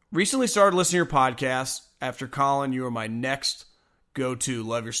 Recently started listening to your podcast. After Colin, you are my next go-to.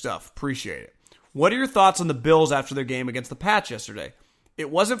 Love your stuff. Appreciate it. What are your thoughts on the Bills after their game against the Pats yesterday?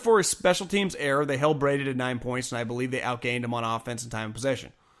 It wasn't for a special teams error. They held Brady to 9 points, and I believe they outgained him on offense and time of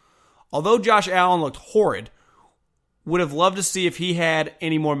possession. Although Josh Allen looked horrid, would have loved to see if he had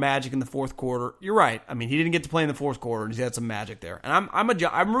any more magic in the fourth quarter. You're right. I mean, he didn't get to play in the fourth quarter, and he had some magic there. And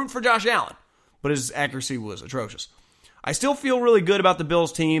I'm rooting for Josh Allen, but his accuracy was atrocious. I still feel really good about the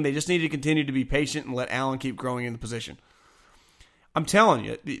Bills team. They just need to continue to be patient and let Allen keep growing in the position. I'm telling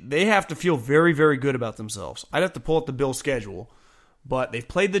you, they have to feel very, very good about themselves. I'd have to pull up the Bills' schedule, but they've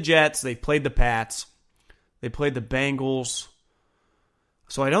played the Jets, they've played the Pats, they played the Bengals.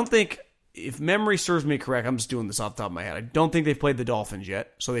 So I don't think, if memory serves me correct, I'm just doing this off the top of my head, I don't think they've played the Dolphins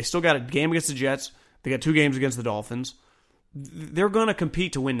yet. So they still got a game against the Jets. They got 2 games against the Dolphins. They're going to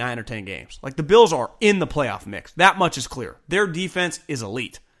compete to win 9 or 10 games. Like, the Bills are in the playoff mix. That much is clear. Their defense is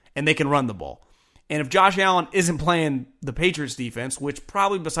elite, and they can run the ball. And if Josh Allen isn't playing the Patriots defense, which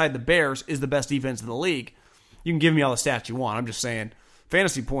probably beside the Bears is the best defense in the league, you can give me all the stats you want. I'm just saying,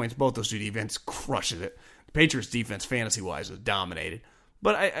 fantasy points, both those two defenses crushes it. The Patriots defense, fantasy-wise, is dominated.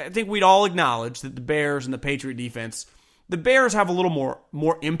 But I think we'd all acknowledge that the Bears and the Patriot defense, the Bears have a little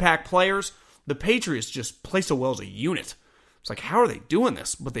more impact players. The Patriots just play so well as a unit. It's like, how are they doing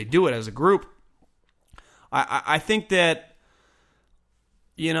this? But they do it as a group. I think that,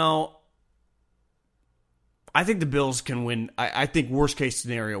 I think the Bills can win. I think worst case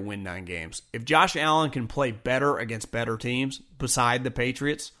scenario, win 9 games. If Josh Allen can play better against better teams beside the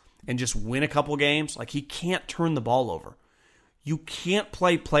Patriots and just win a couple games, like, he can't turn the ball over. You can't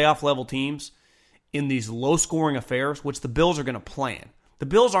play playoff level teams in these low scoring affairs, which the Bills are going to play in. The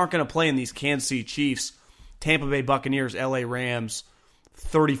Bills aren't going to play in these Kansas City Chiefs, Tampa Bay Buccaneers, LA Rams,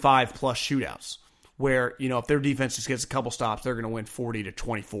 35 plus shootouts, where, if their defense just gets a couple stops, they're going to win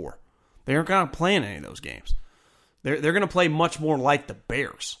 40-24. They aren't going to play in any of those games. They're going to play much more like the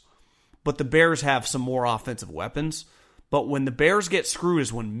Bears. But the Bears have some more offensive weapons. But when the Bears get screwed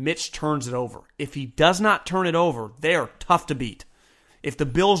is when Mitch turns it over. If he does not turn it over, they are tough to beat. If the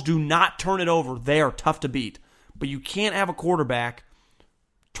Bills do not turn it over, they are tough to beat. But you can't have a quarterback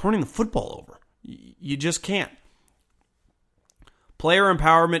turning the football over. You just can't. Player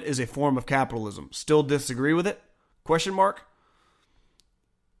empowerment is a form of capitalism. Still disagree with it? Question mark?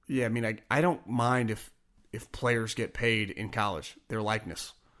 Yeah, I mean, I don't mind if players get paid in college, their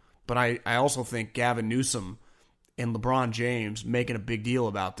likeness. But I also think Gavin Newsom and LeBron James making a big deal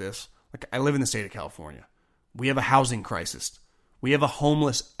about this. Like, I live in the state of California. We have a housing crisis. We have a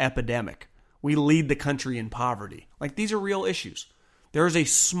homeless epidemic. We lead the country in poverty. Like, these are real issues. There is a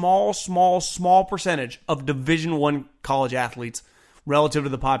small percentage of Division I college athletes relative to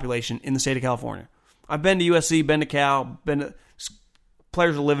the population in the state of California. I've been to USC, been to Cal,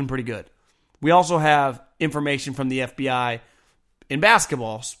 players are living pretty good. We also have information from the FBI in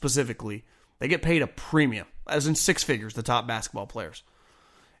basketball specifically. They get paid a premium, as in six figures, the top basketball players.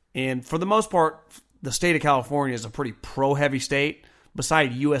 And for the most part, the state of California is a pretty pro-heavy state.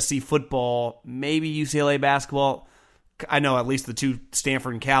 Beside USC football, maybe UCLA basketball. I know at least the two,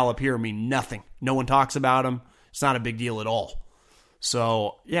 Stanford and Cal up here, mean nothing. No one talks about them. It's not a big deal at all.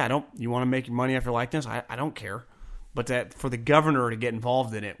 So, yeah, you want to make your money after likeness? I don't care. But that for the governor to get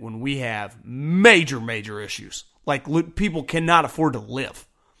involved in it when we have major issues, like people cannot afford to live.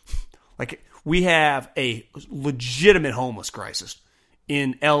 Like, we have a legitimate homeless crisis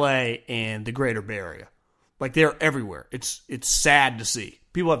in LA and the greater Bay Area. Like, they're everywhere. It's sad to see.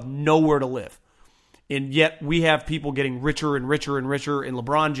 People have nowhere to live. And yet we have people getting richer and richer and richer. And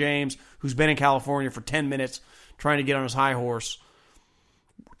LeBron James, who's been in California for 10 minutes trying to get on his high horse,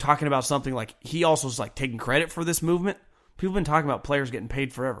 talking about something like he also is like taking credit for this movement. People have been talking about players getting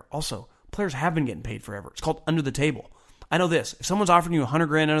paid forever. Also, players have been getting paid forever. It's called under the table. I know this. If someone's offering you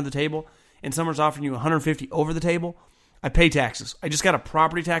 $100,000 under the table and someone's offering you $150,000 over the table, I pay taxes. I just got a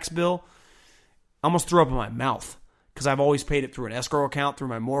property tax bill. I almost threw up in my mouth because I've always paid it through an escrow account, through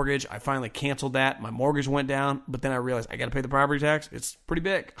my mortgage. I finally canceled that. My mortgage went down, but then I realized I got to pay the property tax. It's pretty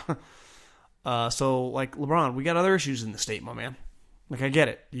big. So, like, LeBron, we got other issues in the state, my man. Like, I get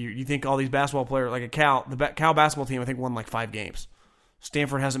it. You think all these basketball players, like the Cal basketball team, I think won like 5 games.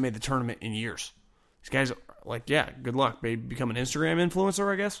 Stanford hasn't made the tournament in years. These guys are like, yeah, good luck. Maybe become an Instagram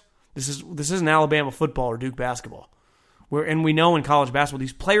influencer, I guess. This isn't Alabama football or Duke basketball. And we know in college basketball,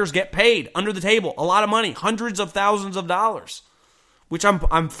 these players get paid under the table a lot of money, hundreds of thousands of dollars, which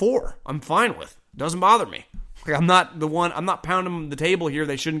I'm for. I'm fine with. Doesn't bother me. Like, I'm not pounding the table here.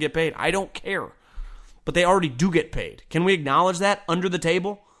 They shouldn't get paid. I don't care. But they already do get paid. Can we acknowledge that under the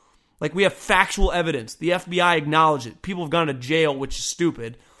table? Like, we have factual evidence. The FBI acknowledged it. People have gone to jail, which is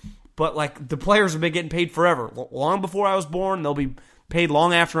stupid. But, like, the players have been getting paid forever. Long before I was born, they'll be paid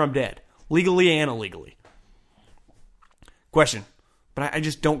long after I'm dead. Legally and illegally. Question. But I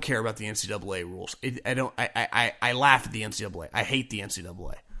just don't care about the NCAA rules. I laugh at the NCAA. I hate the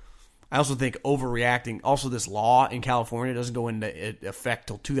NCAA. I also think overreacting. Also, this law in California doesn't go into effect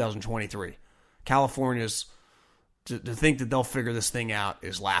till 2023. California's to think that they'll figure this thing out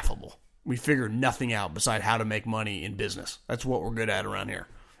is laughable. We figure nothing out beside how to make money in business. That's what we're good at around here.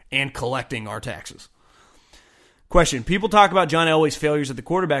 And collecting our taxes. Question. People talk about John Elway's failures at the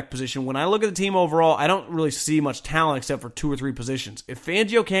quarterback position. When I look at the team overall, I don't really see much talent except for 2 or 3 positions. If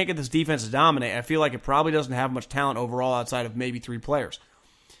Fangio can't get this defense to dominate, I feel like it probably doesn't have much talent overall outside of maybe 3 players.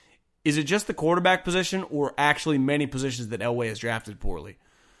 Is it just the quarterback position or actually many positions that Elway has drafted poorly?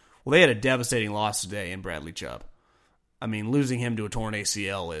 Well, they had a devastating loss today in Bradley Chubb. I mean, losing him to a torn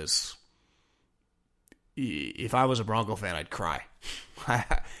ACL is... If I was a Bronco fan, I'd cry.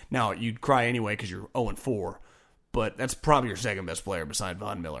 Now, you'd cry anyway because you're 0-4, but that's probably your second best player beside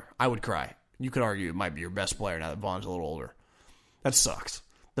Von Miller. I would cry. You could argue it might be your best player now that Von's a little older. That sucks.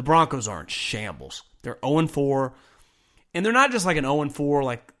 The Broncos are in shambles. They're 0-4, and they're not just like an 0-4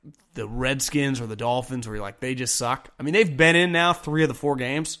 like the Redskins or the Dolphins where you're like, they just suck. I mean, they've been in now 3 of the 4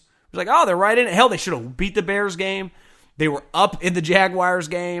 games. It's like, oh, they're right in it. Hell, they should have beat the Bears game. They were up in the Jaguars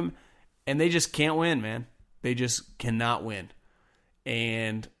game, and they just can't win, man. They just cannot win.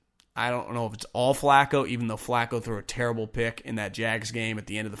 And I don't know if it's all Flacco, even though Flacco threw a terrible pick in that Jags game at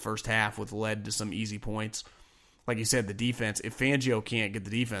the end of the first half, which led to some easy points. Like you said, the defense, if Fangio can't get the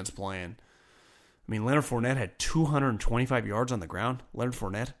defense playing, I mean, Leonard Fournette had 225 yards on the ground. Leonard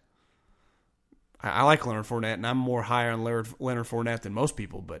Fournette. I like Leonard Fournette, and I'm more higher on Leonard Fournette than most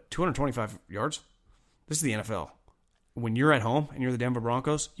people, but 225 yards? This is the NFL. When you're at home and you're the Denver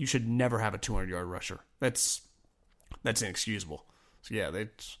Broncos, you should never have a 200-yard rusher. That's inexcusable. So, yeah,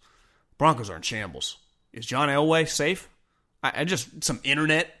 Broncos are in shambles. Is John Elway safe? I just some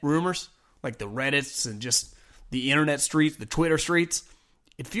internet rumors, like the Reddits and just the internet streets, the Twitter streets,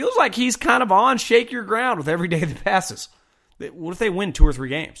 it feels like he's kind of on shake your ground with every day that passes. What if they win 2 or 3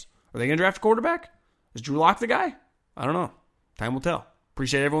 games? Are they going to draft a quarterback? Is Drew Lock the guy? I don't know. Time will tell.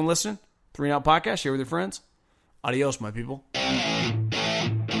 Appreciate everyone listening. 3 and Out Podcast. Share with your friends. Adios, my people.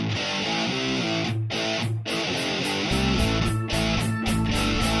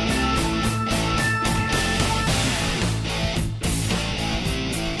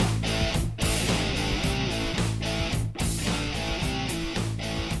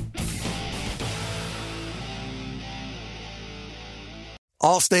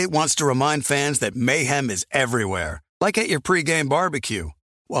 Allstate wants to remind fans that mayhem is everywhere, like at your pregame barbecue.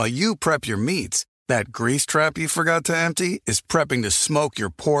 While you prep your meats, that grease trap you forgot to empty is prepping to smoke your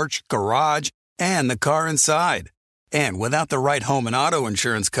porch, garage, and the car inside. And without the right home and auto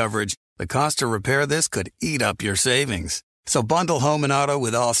insurance coverage, the cost to repair this could eat up your savings. So bundle home and auto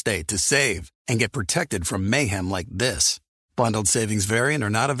with Allstate to save and get protected from mayhem like this. Bundled savings vary and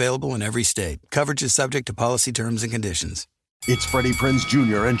are not available in every state. Coverage is subject to policy terms and conditions. It's Freddie Prinze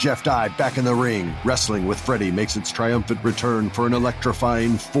Jr. and Jeff Dye back in the ring. Wrestling with Freddie makes its triumphant return for an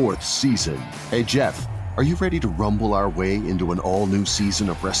electrifying 4th season. Hey, Jeff, are you ready to rumble our way into an all-new season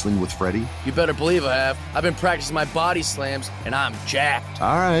of Wrestling with Freddie? You better believe I have. I've been practicing my body slams, and I'm jacked.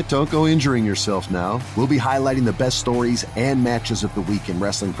 All right, don't go injuring yourself now. We'll be highlighting the best stories and matches of the week in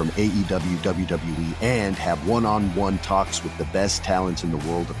wrestling from AEW, WWE, and have one-on-one talks with the best talents in the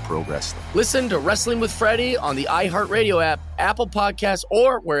world of pro wrestling. Listen to Wrestling with Freddie on the iHeartRadio app, Apple Podcasts,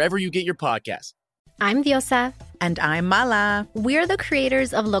 or wherever you get your podcasts. I'm Diosa. And I'm Mala. We're the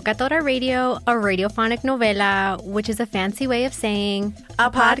creators of Locatora Radio, a radiophonic novela, which is a fancy way of saying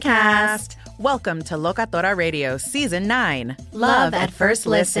a podcast. Welcome to Locatora Radio Season 9. Love at First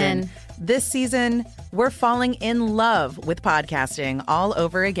Listen. This season, we're falling in love with podcasting all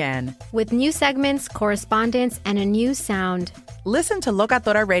over again. With new segments, correspondence, and a new sound. Listen to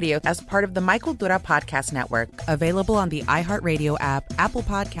Locatora Radio as part of the My Cultura Podcast Network. Available on the iHeartRadio app, Apple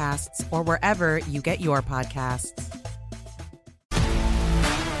Podcasts, or wherever you get your podcasts.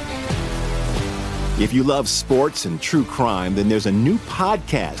 If you love sports and true crime, then there's a new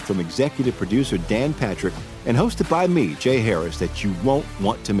podcast from executive producer Dan Patrick and hosted by me, Jay Harris, that you won't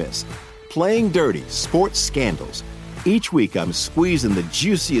want to miss. Playing Dirty: Sports Scandals. Each week, I'm squeezing the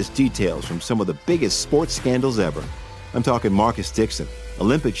juiciest details from some of the biggest sports scandals ever. I'm talking Marcus Dixon,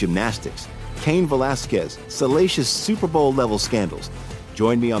 Olympic gymnastics, Cain Velasquez, salacious Super Bowl-level scandals.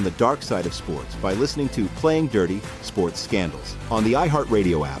 Join me on the dark side of sports by listening to Playing Dirty: Sports Scandals on the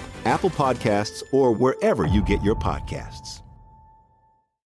iHeartRadio app, Apple Podcasts, or wherever you get your podcasts.